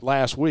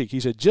last week, he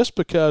said, just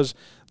because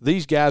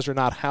these guys are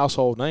not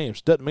household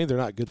names doesn't mean they're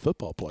not good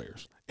football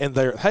players. And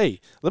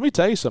hey, let me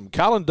tell you something.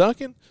 Colin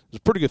Duncan is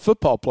a pretty good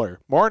football player.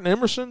 Martin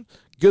Emerson,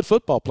 good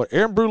football player.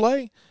 Aaron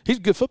Brule, he's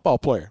a good football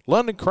player.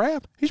 London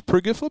Crabb, he's a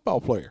pretty good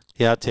football player.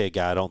 Yeah, I'll tell you a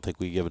guy I don't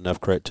think we give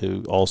enough credit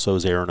to also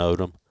is Aaron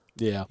Odom.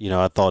 Yeah.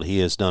 I thought he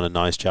has done a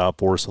nice job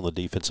for us on the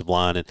defensive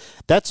line. And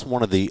that's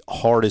one of the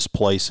hardest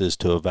places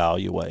to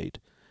evaluate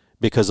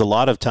because a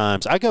lot of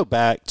times I go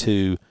back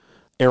to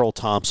Errol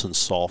Thompson's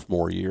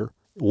sophomore year.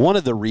 One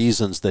of the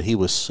reasons that he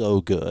was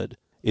so good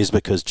is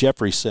because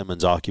Jeffrey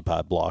Simmons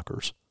occupied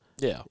blockers.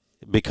 Yeah.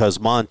 Because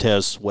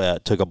Montez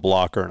Sweat took a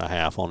blocker and a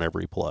half on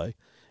every play,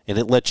 and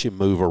it lets you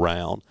move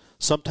around.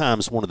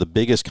 Sometimes one of the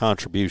biggest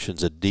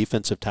contributions a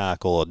defensive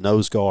tackle, a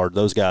nose guard,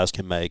 those guys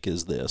can make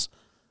is this.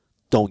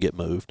 Don't get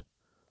moved.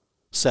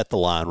 Set the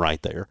line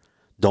right there.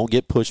 Don't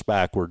get pushed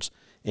backwards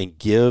and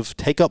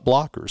take up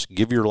blockers.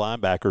 Give your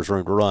linebackers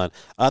room to run.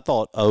 I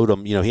thought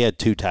Odom, he had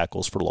 2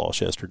 tackles for loss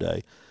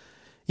yesterday.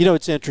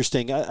 It's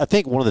interesting. I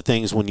think one of the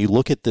things when you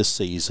look at this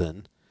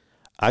season,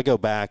 I go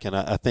back and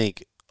I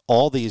think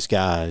all these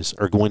guys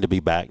are going to be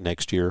back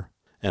next year.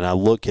 And I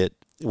look at,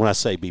 when I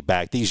say be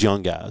back, these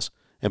young guys.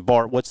 And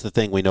Bart, what's the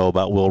thing we know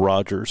about Will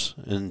Rogers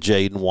and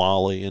Jaden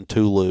Wally and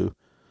Tulu?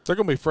 They're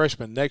going to be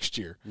freshmen next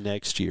year. They're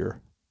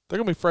going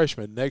to be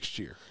freshmen next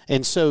year.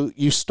 And so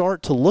you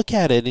start to look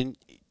at it, and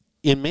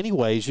in many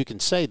ways you can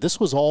say this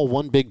was all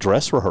one big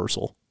dress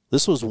rehearsal.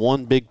 This was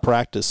one big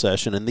practice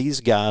session, and these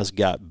guys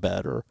got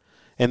better.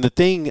 And the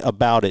thing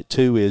about it,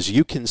 too, is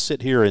you can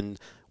sit here and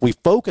we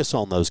focus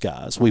on those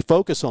guys. We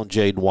focus on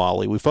Jaden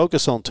Wally. We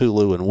focus on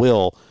Tulu and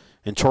Will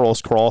and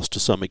Charles Cross to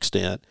some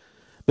extent.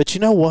 But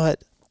you know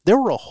what? There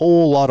were a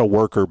whole lot of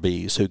worker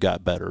bees who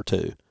got better,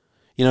 too.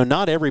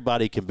 Not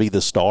everybody can be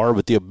the star,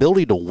 but the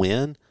ability to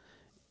win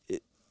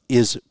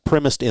is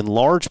premised in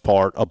large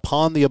part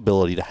upon the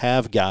ability to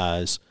have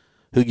guys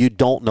who you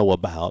don't know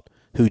about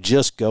who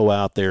just go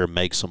out there and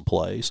make some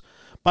plays.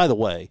 By the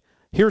way,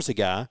 here's a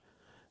guy.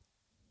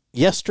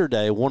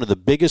 Yesterday, one of the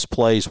biggest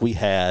plays we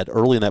had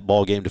early in that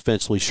ball game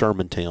defensively,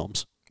 Sherman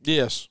Timms.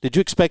 Yes. Did you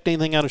expect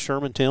anything out of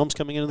Sherman Timms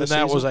coming into the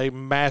season? And that was a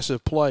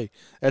massive play.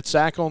 That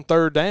sack on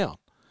third down.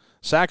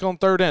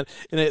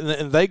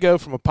 And they go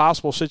from a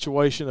possible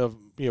situation of,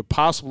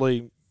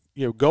 possibly,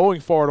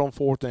 going for it on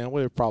fourth down.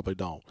 Well, they probably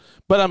don't.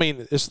 But, I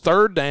mean, it's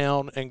third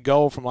down and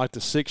goal from like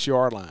the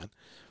 6-yard line.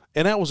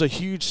 And that was a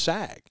huge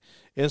sack.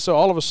 And so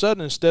all of a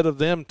sudden, instead of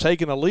them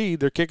taking a lead,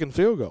 they're kicking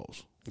field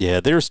goals.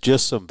 Yeah, there's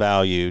just some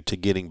value to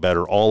getting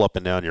better all up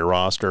and down your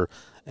roster.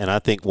 And I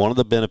think one of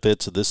the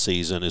benefits of this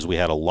season is we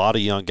had a lot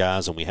of young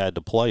guys and we had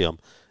to play them.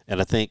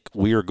 And I think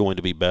we are going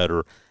to be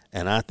better.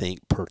 And I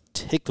think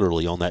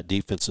particularly on that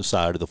defensive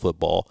side of the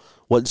football,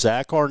 what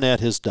Zach Arnett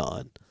has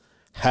done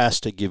has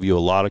to give you a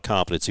lot of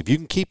confidence. If you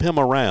can keep him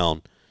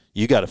around,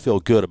 you got to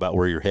feel good about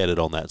where you're headed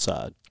on that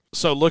side.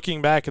 So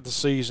looking back at the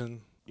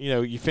season,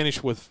 you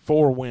finished with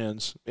 4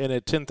 wins. And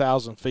at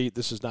 10,000 feet,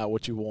 this is not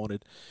what you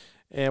wanted.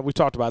 And we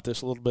talked about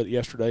this a little bit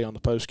yesterday on the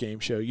post-game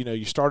show.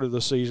 You started the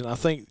season. I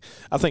think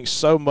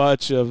so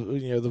much of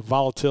the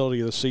volatility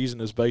of the season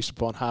is based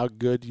upon how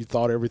good you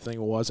thought everything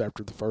was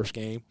after the first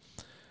game.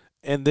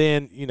 And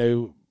then,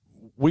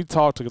 we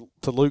talked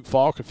to Luke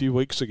Falk a few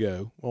weeks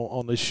ago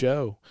on this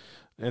show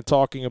and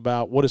talking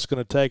about what it's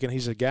going to take. And he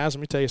said, guys,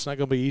 let me tell you, it's not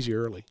going to be easy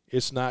early.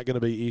 It's not going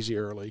to be easy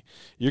early.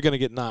 You're going to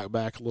get knocked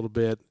back a little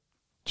bit.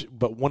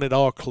 But when it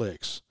all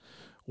clicks,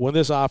 when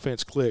this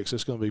offense clicks,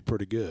 it's going to be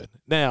pretty good.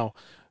 Now,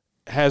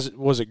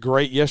 was it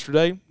great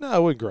yesterday? No,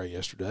 it wasn't great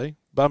yesterday.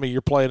 But, I mean,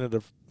 you're playing in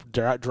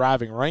a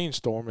driving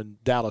rainstorm in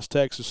Dallas,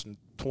 Texas, and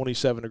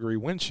 27-degree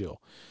wind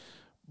chill.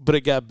 But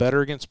it got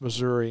better against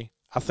Missouri.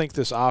 I think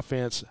this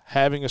offense,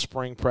 having a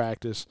spring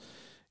practice,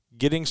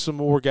 getting some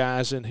more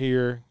guys in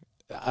here,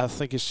 I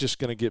think it's just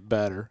going to get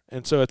better.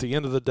 And so at the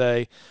end of the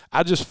day,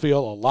 I just feel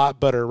a lot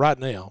better right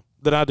now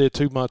than I did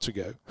 2 months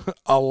ago.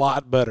 A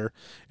lot better.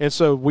 And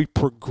so we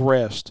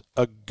progressed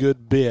a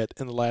good bit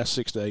in the last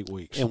 6 to 8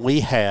 weeks. And we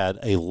had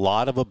a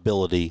lot of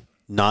ability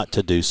not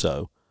to do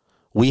so.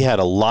 We had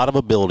a lot of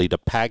ability to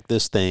pack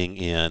this thing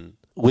in,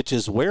 which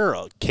is where,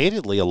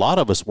 candidly, a lot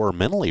of us were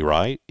mentally,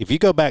 right? If you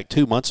go back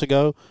 2 months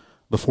ago,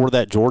 before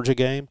that Georgia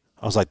game,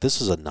 I was like,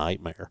 this is a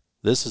nightmare.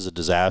 This is a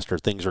disaster.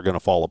 Things are going to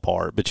fall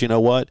apart. But you know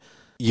what?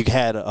 You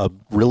had a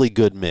really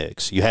good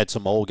mix. You had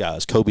some old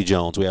guys. Kobe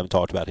Jones, we haven't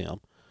talked about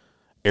him.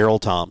 Errol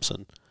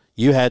Thompson.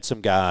 You had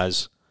some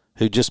guys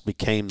who just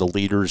became the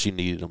leaders you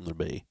needed them to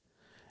be.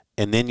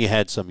 And then you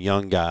had some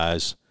young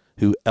guys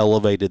who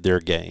elevated their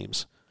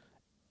games.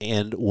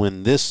 And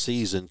when this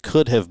season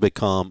could have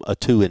become a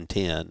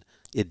 2-10,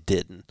 it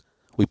didn't.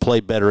 We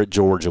played better at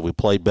Georgia. We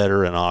played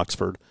better in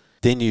Oxford.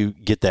 Then you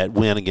get that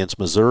win against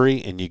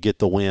Missouri, and you get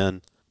the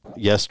win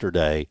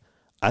yesterday.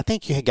 I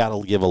think you got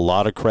to give a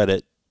lot of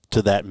credit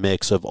to that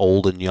mix of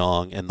old and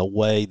young and the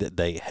way that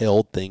they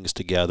held things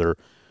together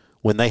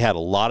when they had a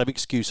lot of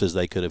excuses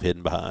they could have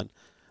hidden behind.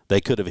 They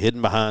could have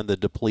hidden behind the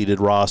depleted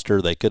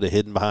roster. They could have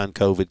hidden behind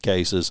COVID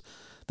cases.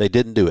 They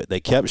didn't do it. They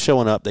kept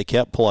showing up. They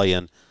kept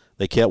playing.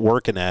 They kept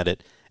working at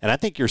it. And I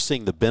think you're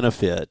seeing the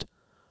benefit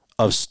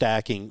of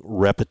stacking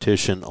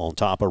repetition on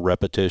top of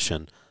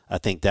repetition. I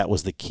think that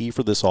was the key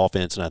for this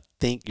offense, and I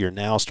think you're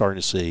now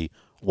starting to see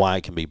why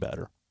it can be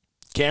better.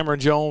 Cameron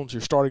Jones,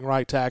 your starting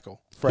right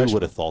tackle. Freshman. Who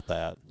would have thought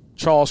that?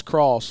 Charles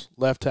Cross,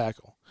 left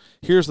tackle.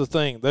 Here's the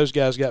thing. Those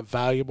guys got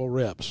valuable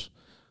reps.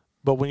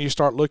 But when you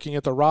start looking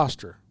at the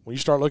roster,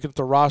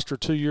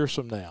 2 years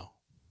from now,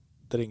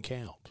 they didn't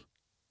count.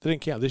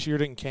 This year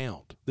didn't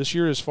count. This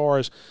year, as far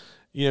as,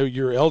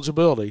 your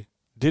eligibility,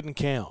 didn't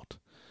count.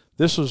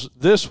 This was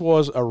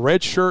a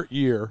redshirt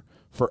year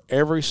for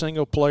every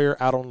single player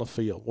out on the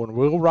field. When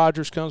Will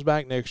Rogers comes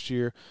back next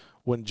year,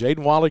 when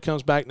Jaden Wiley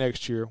comes back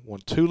next year,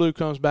 when Tulu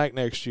comes back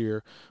next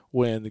year,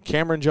 when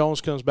Cameron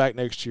Jones comes back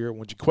next year,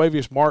 when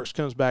Jaquavius Marks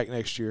comes back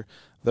next year,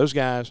 those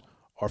guys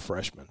are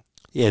freshmen.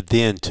 Yeah,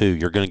 then, too,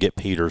 you're going to get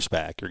Peters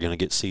back. You're going to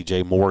get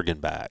C.J. Morgan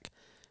back.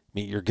 I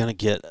mean, you're going to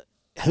get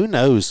 – who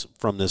knows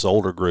from this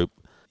older group.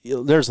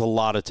 There's a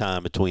lot of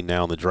time between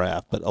now and the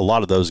draft, but a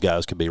lot of those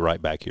guys could be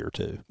right back here,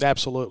 too.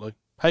 Absolutely.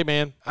 Hey,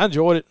 man, I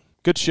enjoyed it.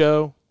 Good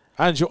show.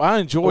 I enjoy.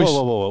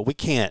 Whoa. We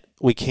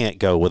can't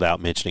go without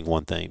mentioning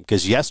one thing,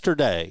 because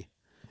yesterday,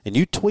 and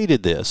you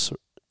tweeted this,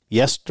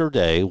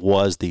 yesterday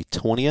was the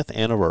 20th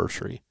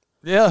anniversary.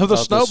 Yeah, of the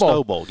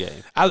snowball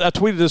game. I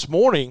tweeted this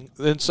morning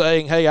and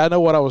saying, hey, I know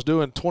what I was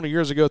doing 20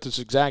 years ago at this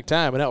exact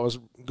time, and that was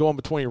going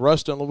between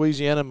Ruston,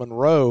 Louisiana, and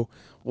Monroe,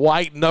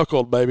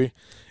 white-knuckled, baby.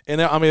 And,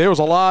 there was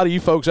a lot of you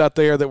folks out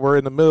there that were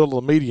in the middle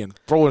of the median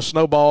throwing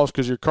snowballs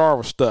because your car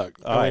was stuck.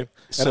 And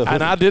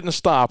I didn't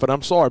stop, and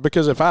I'm sorry,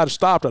 because if I had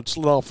stopped, I'd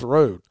slid off the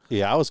road.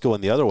 Yeah, I was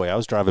going the other way. I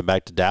was driving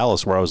back to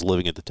Dallas where I was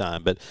living at the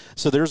time. But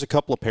so there's a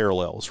couple of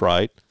parallels,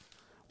 right?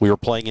 We were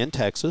playing in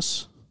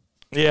Texas.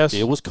 Yes.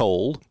 It was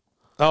cold.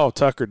 Oh,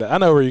 Tucker Day. I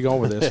know where you're going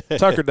with this.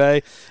 Tucker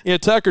Day.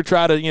 Tucker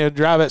tried to,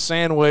 drive that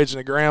sandwich in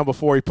the ground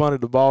before he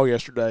punted the ball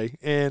yesterday.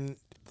 And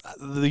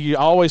you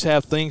always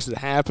have things that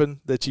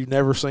happen that you've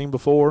never seen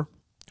before.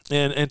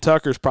 And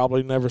Tucker's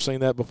probably never seen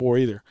that before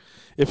either.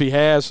 If he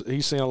has,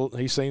 he's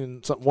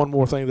seen one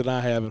more thing than I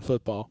have in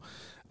football.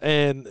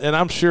 And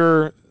I'm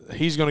sure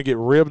he's going to get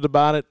ribbed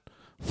about it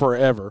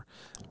forever.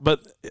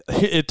 But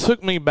it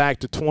took me back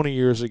to 20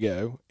 years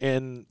ago,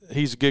 and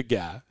he's a good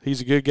guy.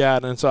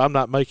 And so I'm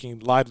not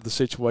making light of the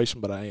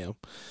situation, but I am.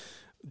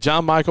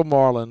 John Michael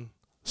Marlin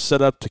set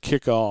up to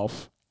kick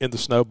off in the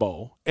Snow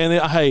Bowl. And,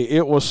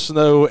 it was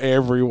snow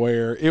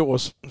everywhere. It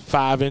was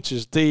 5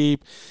 inches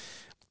deep,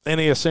 and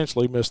he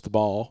essentially missed the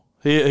ball.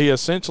 He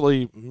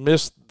essentially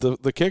missed the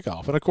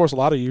kickoff. And, of course, a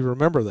lot of you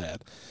remember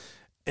that.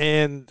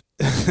 And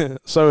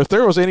so if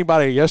there was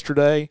anybody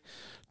yesterday,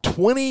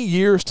 20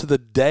 years to the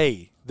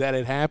day that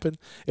it happened,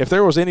 if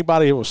there was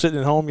anybody who was sitting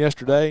at home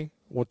yesterday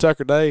with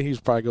Tucker Day,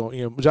 he's probably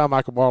going, John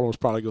Michael Marlin was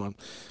probably going,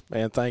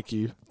 man, thank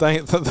you.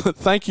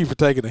 Thank you for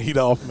taking the heat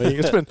off me.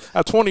 It's been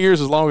 20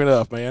 years is long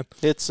enough, man.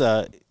 It's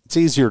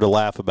easier to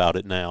laugh about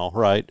it now,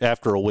 right,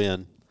 after a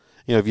win.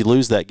 If you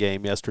lose that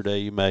game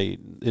yesterday,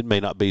 it may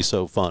not be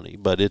so funny,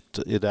 but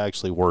it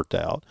actually worked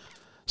out.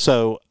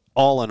 So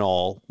all in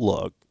all,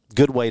 look,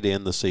 good way to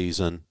end the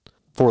season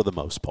for the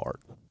most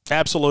part.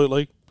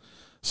 Absolutely.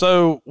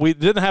 So we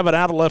didn't have an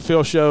out of left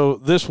field show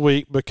this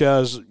week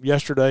because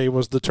yesterday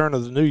was the turn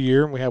of the new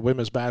year and we had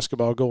women's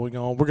basketball going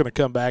on. We're going to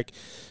come back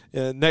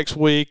next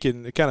week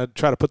and kind of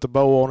try to put the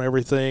bow on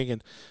everything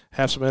and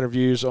have some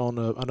interviews on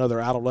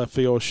another out of left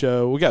field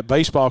show. We got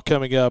baseball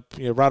coming up,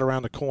 right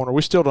around the corner.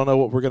 We still don't know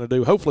what we're going to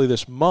do. Hopefully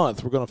this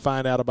month we're going to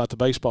find out about the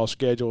baseball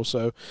schedule.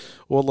 So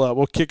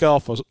we'll kick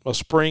off a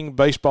spring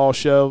baseball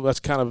show. That's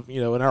kind of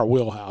in our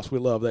wheelhouse. We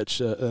love that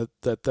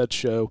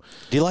show.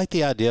 Do you like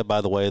the idea,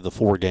 by the way, of the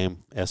 4-game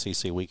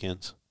SEC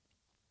weekends?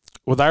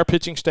 With our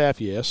pitching staff,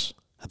 yes.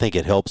 I think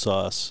it helps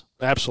us.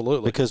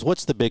 Absolutely. Because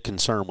what's the big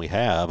concern we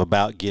have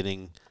about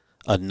getting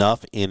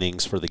enough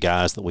innings for the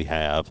guys that we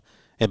have,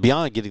 and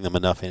beyond getting them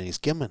enough innings,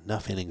 give them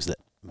enough innings that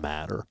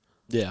matter.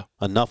 Yeah.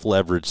 Enough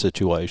leverage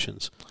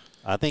situations.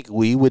 I think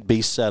we would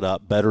be set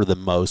up better than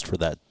most for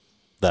that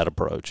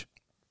approach.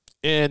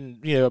 And,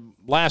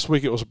 last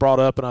week it was brought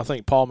up, and I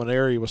think Paul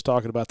Maneri was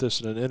talking about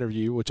this in an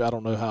interview, which I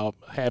don't know how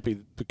happy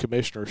the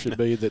commissioner should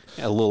be that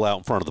a little out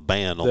in front of the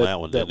band on that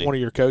one. That one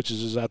of your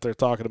coaches is out there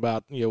talking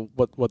about,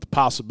 what the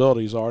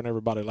possibilities are, and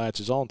everybody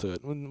latches onto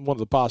it. And one of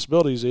the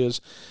possibilities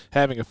is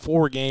having a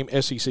 4-game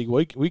SEC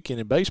weekend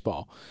in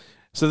baseball.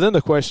 So then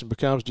the question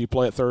becomes, do you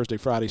play it Thursday,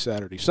 Friday,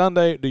 Saturday,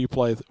 Sunday? Do you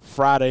play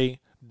Friday,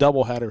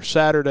 doubleheader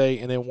Saturday,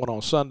 and then one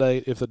on Sunday?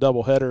 If the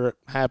doubleheader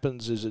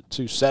happens, is it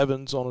 2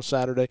 7s on a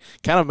Saturday?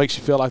 Kind of makes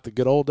you feel like the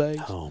good old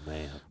days. Oh,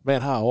 man.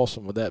 Man, how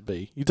awesome would that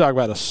be? You talk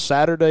about a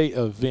Saturday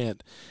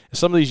event.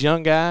 Some of these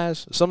young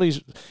guys,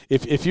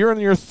 if you're in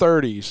your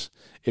 30s,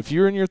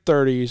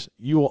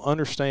 you will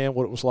understand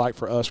what it was like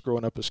for us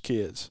growing up as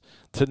kids.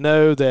 To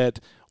know that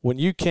when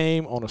you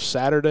came on a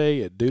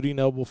Saturday at Duty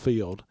Noble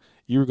Field,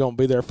 you were going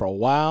to be there for a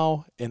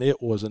while, and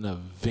it was an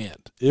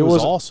event. It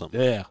was awesome.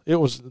 Yeah, it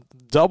was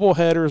double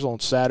headers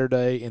on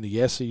Saturday in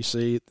the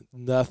SEC.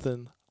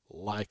 Nothing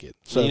like it.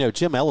 So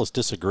Jim Ellis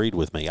disagreed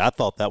with me. I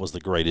thought that was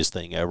the greatest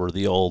thing ever,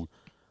 the 2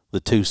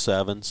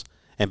 7s.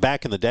 And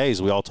back in the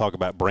days, we all talk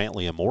about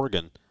Brantley and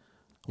Morgan.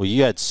 Well,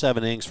 you had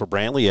 7 innings for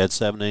Brantley, you had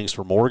 7 innings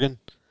for Morgan.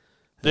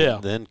 Yeah.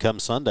 And then come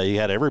Sunday, you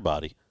had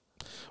everybody.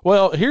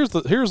 Well, here's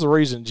the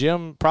reason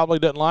Jim probably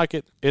doesn't like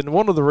it, and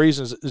one of the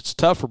reasons it's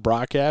tough for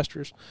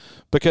broadcasters,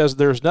 because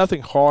there's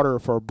nothing harder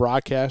for a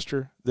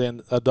broadcaster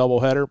than a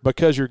doubleheader,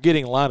 because you're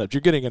getting lineups.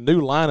 You're getting a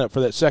new lineup for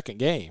that second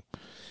game,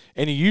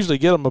 and you usually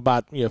get them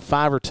about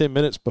 5 or 10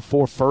 minutes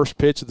before first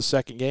pitch of the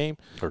second game,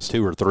 or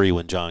 2 or 3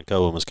 when John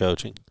Cohen was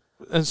coaching.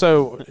 And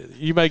so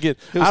you may get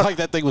it was like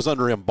that thing was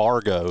under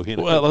embargo. Pat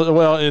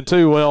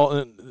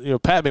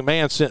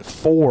McMahon sent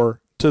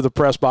 4 to the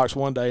press box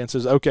one day and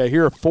says, okay,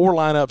 here are 4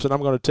 lineups, and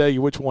I'm going to tell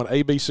you which one,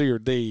 A, B, C, or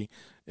D,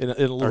 in a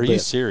little bit. Are you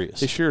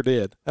serious? He sure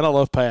did. And I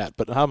love Pat,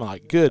 but I'm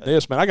like,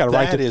 goodness, man, I got to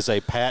write that. That is a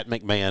Pat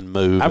McMahon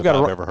move I've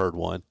ever heard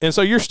one. And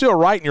so you're still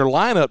writing your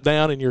lineup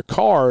down in your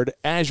card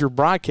as you're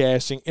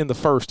broadcasting in the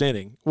first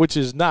inning, which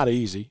is not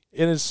easy.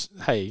 And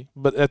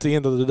but at the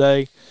end of the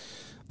day,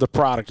 the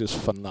product is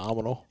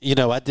phenomenal.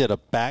 I did a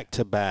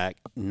back-to-back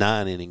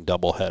 9-inning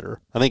doubleheader.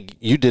 I think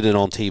you did it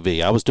on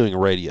TV. I was doing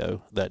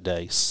radio that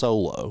day,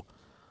 solo.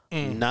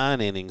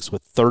 9 innings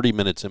with 30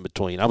 minutes in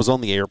between. I was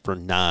on the air for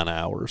 9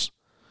 hours.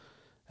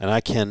 And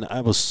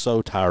I was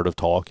so tired of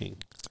talking.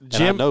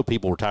 And I know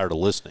people were tired of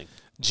listening.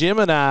 Jim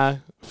and I,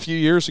 a few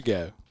years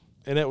ago,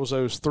 and it was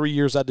those 3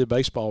 years I did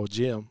baseball with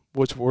Jim,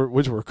 which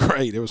were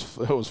great. It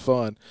was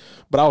fun.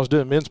 But I was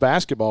doing men's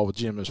basketball with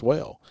Jim as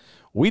well.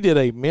 We did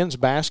a men's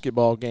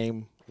basketball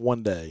game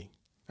one day,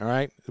 all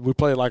right? We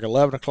played like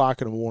 11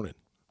 o'clock in the morning.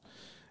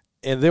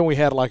 And then we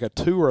had like a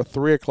 2 or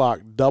 3 o'clock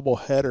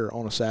doubleheader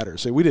on a Saturday.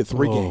 So we did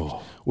 3 games.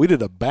 We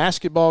did a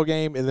basketball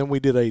game, and then we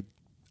did a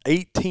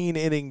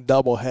 18-inning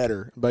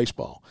doubleheader in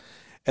baseball.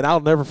 And I'll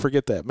never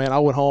forget that. Man, I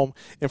went home,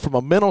 and from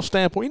a mental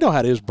standpoint, you know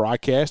how it is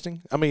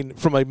broadcasting. I mean,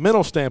 from a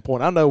mental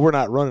standpoint, I know we're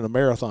not running a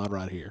marathon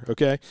right here,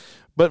 okay?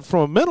 But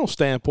from a mental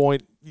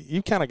standpoint,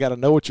 you kind of got to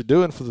know what you're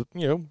doing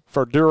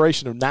for a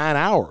duration of 9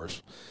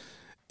 hours.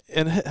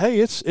 And, hey,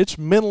 it's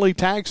mentally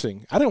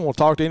taxing. I didn't want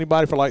to talk to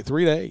anybody for like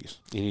 3 days.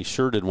 And you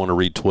sure didn't want to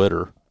read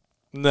Twitter.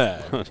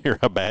 No. Hear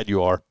how bad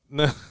you are.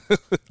 No.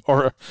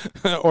 or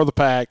the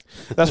pack.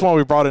 That's why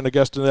we brought in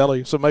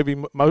Augustinelli. So maybe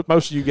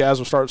most of you guys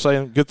will start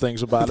saying good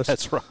things about us.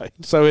 That's right.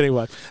 So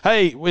anyway,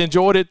 hey, we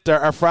enjoyed it.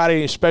 Our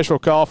Friday special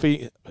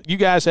coffee. You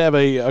guys have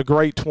a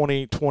great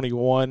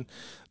 2021.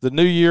 The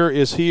new year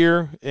is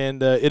here,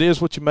 and it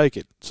is what you make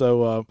it.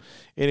 So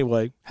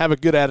anyway, have a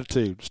good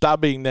attitude. Stop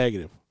being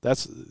negative.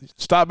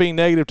 Stop being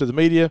negative to the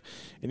media,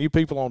 and you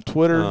people on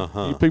Twitter,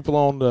 you people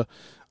on the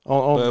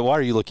why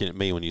are you looking at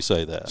me when you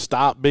say that?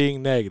 Stop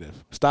being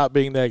negative. Stop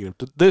being negative.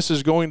 This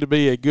is going to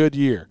be a good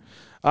year.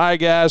 All right,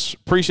 guys,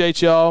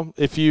 appreciate y'all.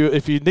 If you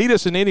need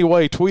us in any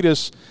way, tweet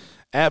us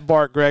at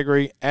Bart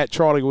Gregory, at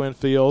Charlie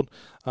Winfield,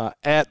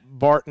 at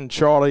Barton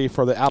Charlie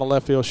for the Out of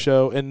Left Field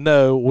show. And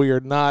no, we are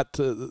not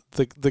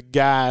the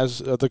guys,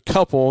 the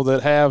couple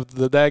that have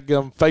the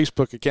dadgum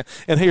Facebook account.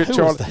 And here,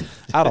 Charlie,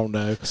 I don't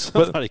know.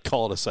 Somebody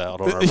called us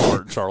out on our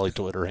Barton Charlie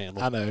Twitter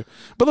handle. I know.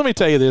 But let me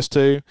tell you this,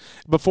 too.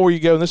 Before you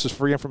go, and this is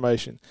free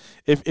information,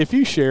 if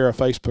you share a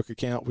Facebook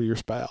account with your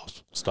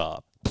spouse,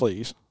 stop.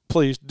 Please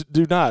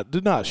do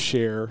not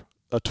share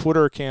a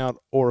Twitter account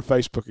or a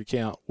Facebook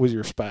account with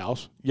your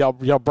spouse.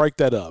 Y'all break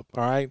that up,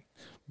 all right?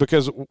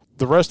 Because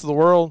the rest of the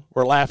world,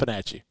 we're laughing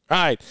at you, All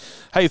right.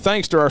 Hey,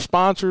 thanks to our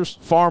sponsors,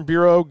 Farm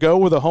Bureau. Go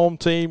with a home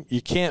team.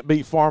 You can't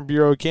beat Farm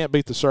Bureau. You can't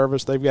beat the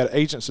service. They've got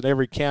agents in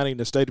every county in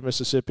the state of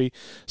Mississippi.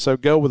 So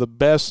go with the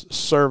best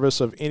service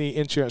of any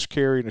insurance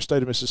carrier in the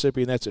state of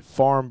Mississippi, and that's at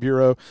Farm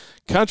Bureau.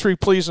 Country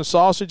Pleasing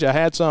Sausage. I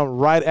had some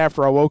right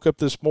after I woke up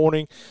this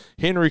morning.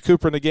 Henry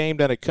Cooper in the game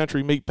down at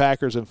Country Meat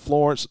Packers in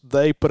Florence.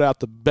 They put out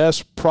the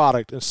best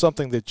product and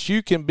something that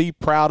you can be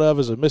proud of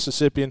as a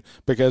Mississippian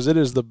because it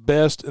is the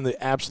best in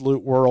the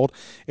absolute world.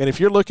 And if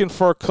you're looking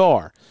for a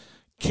car,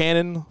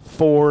 Cannon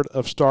Ford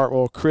of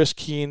Starkville, Chris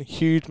Keene,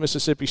 huge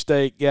Mississippi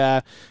State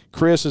guy.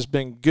 Chris has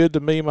been good to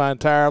me my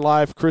entire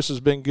life. Chris has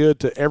been good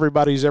to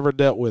everybody he's ever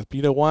dealt with.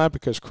 You know why?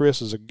 Because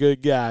Chris is a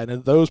good guy,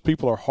 and those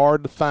people are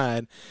hard to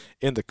find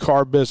in the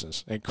car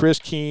business. And Chris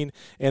Keene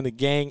and the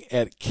gang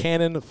at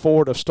Cannon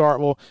Ford of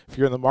Starkville, if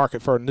you're in the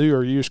market for a new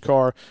or used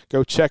car,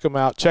 go check them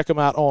out. Check them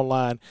out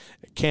online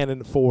at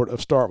Cannon Ford of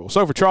Starkville.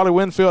 So for Charlie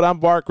Winfield, I'm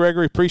Bart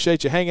Gregory.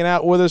 Appreciate you hanging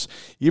out with us.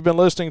 You've been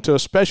listening to a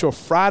special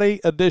Friday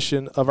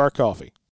edition of Our Coffee.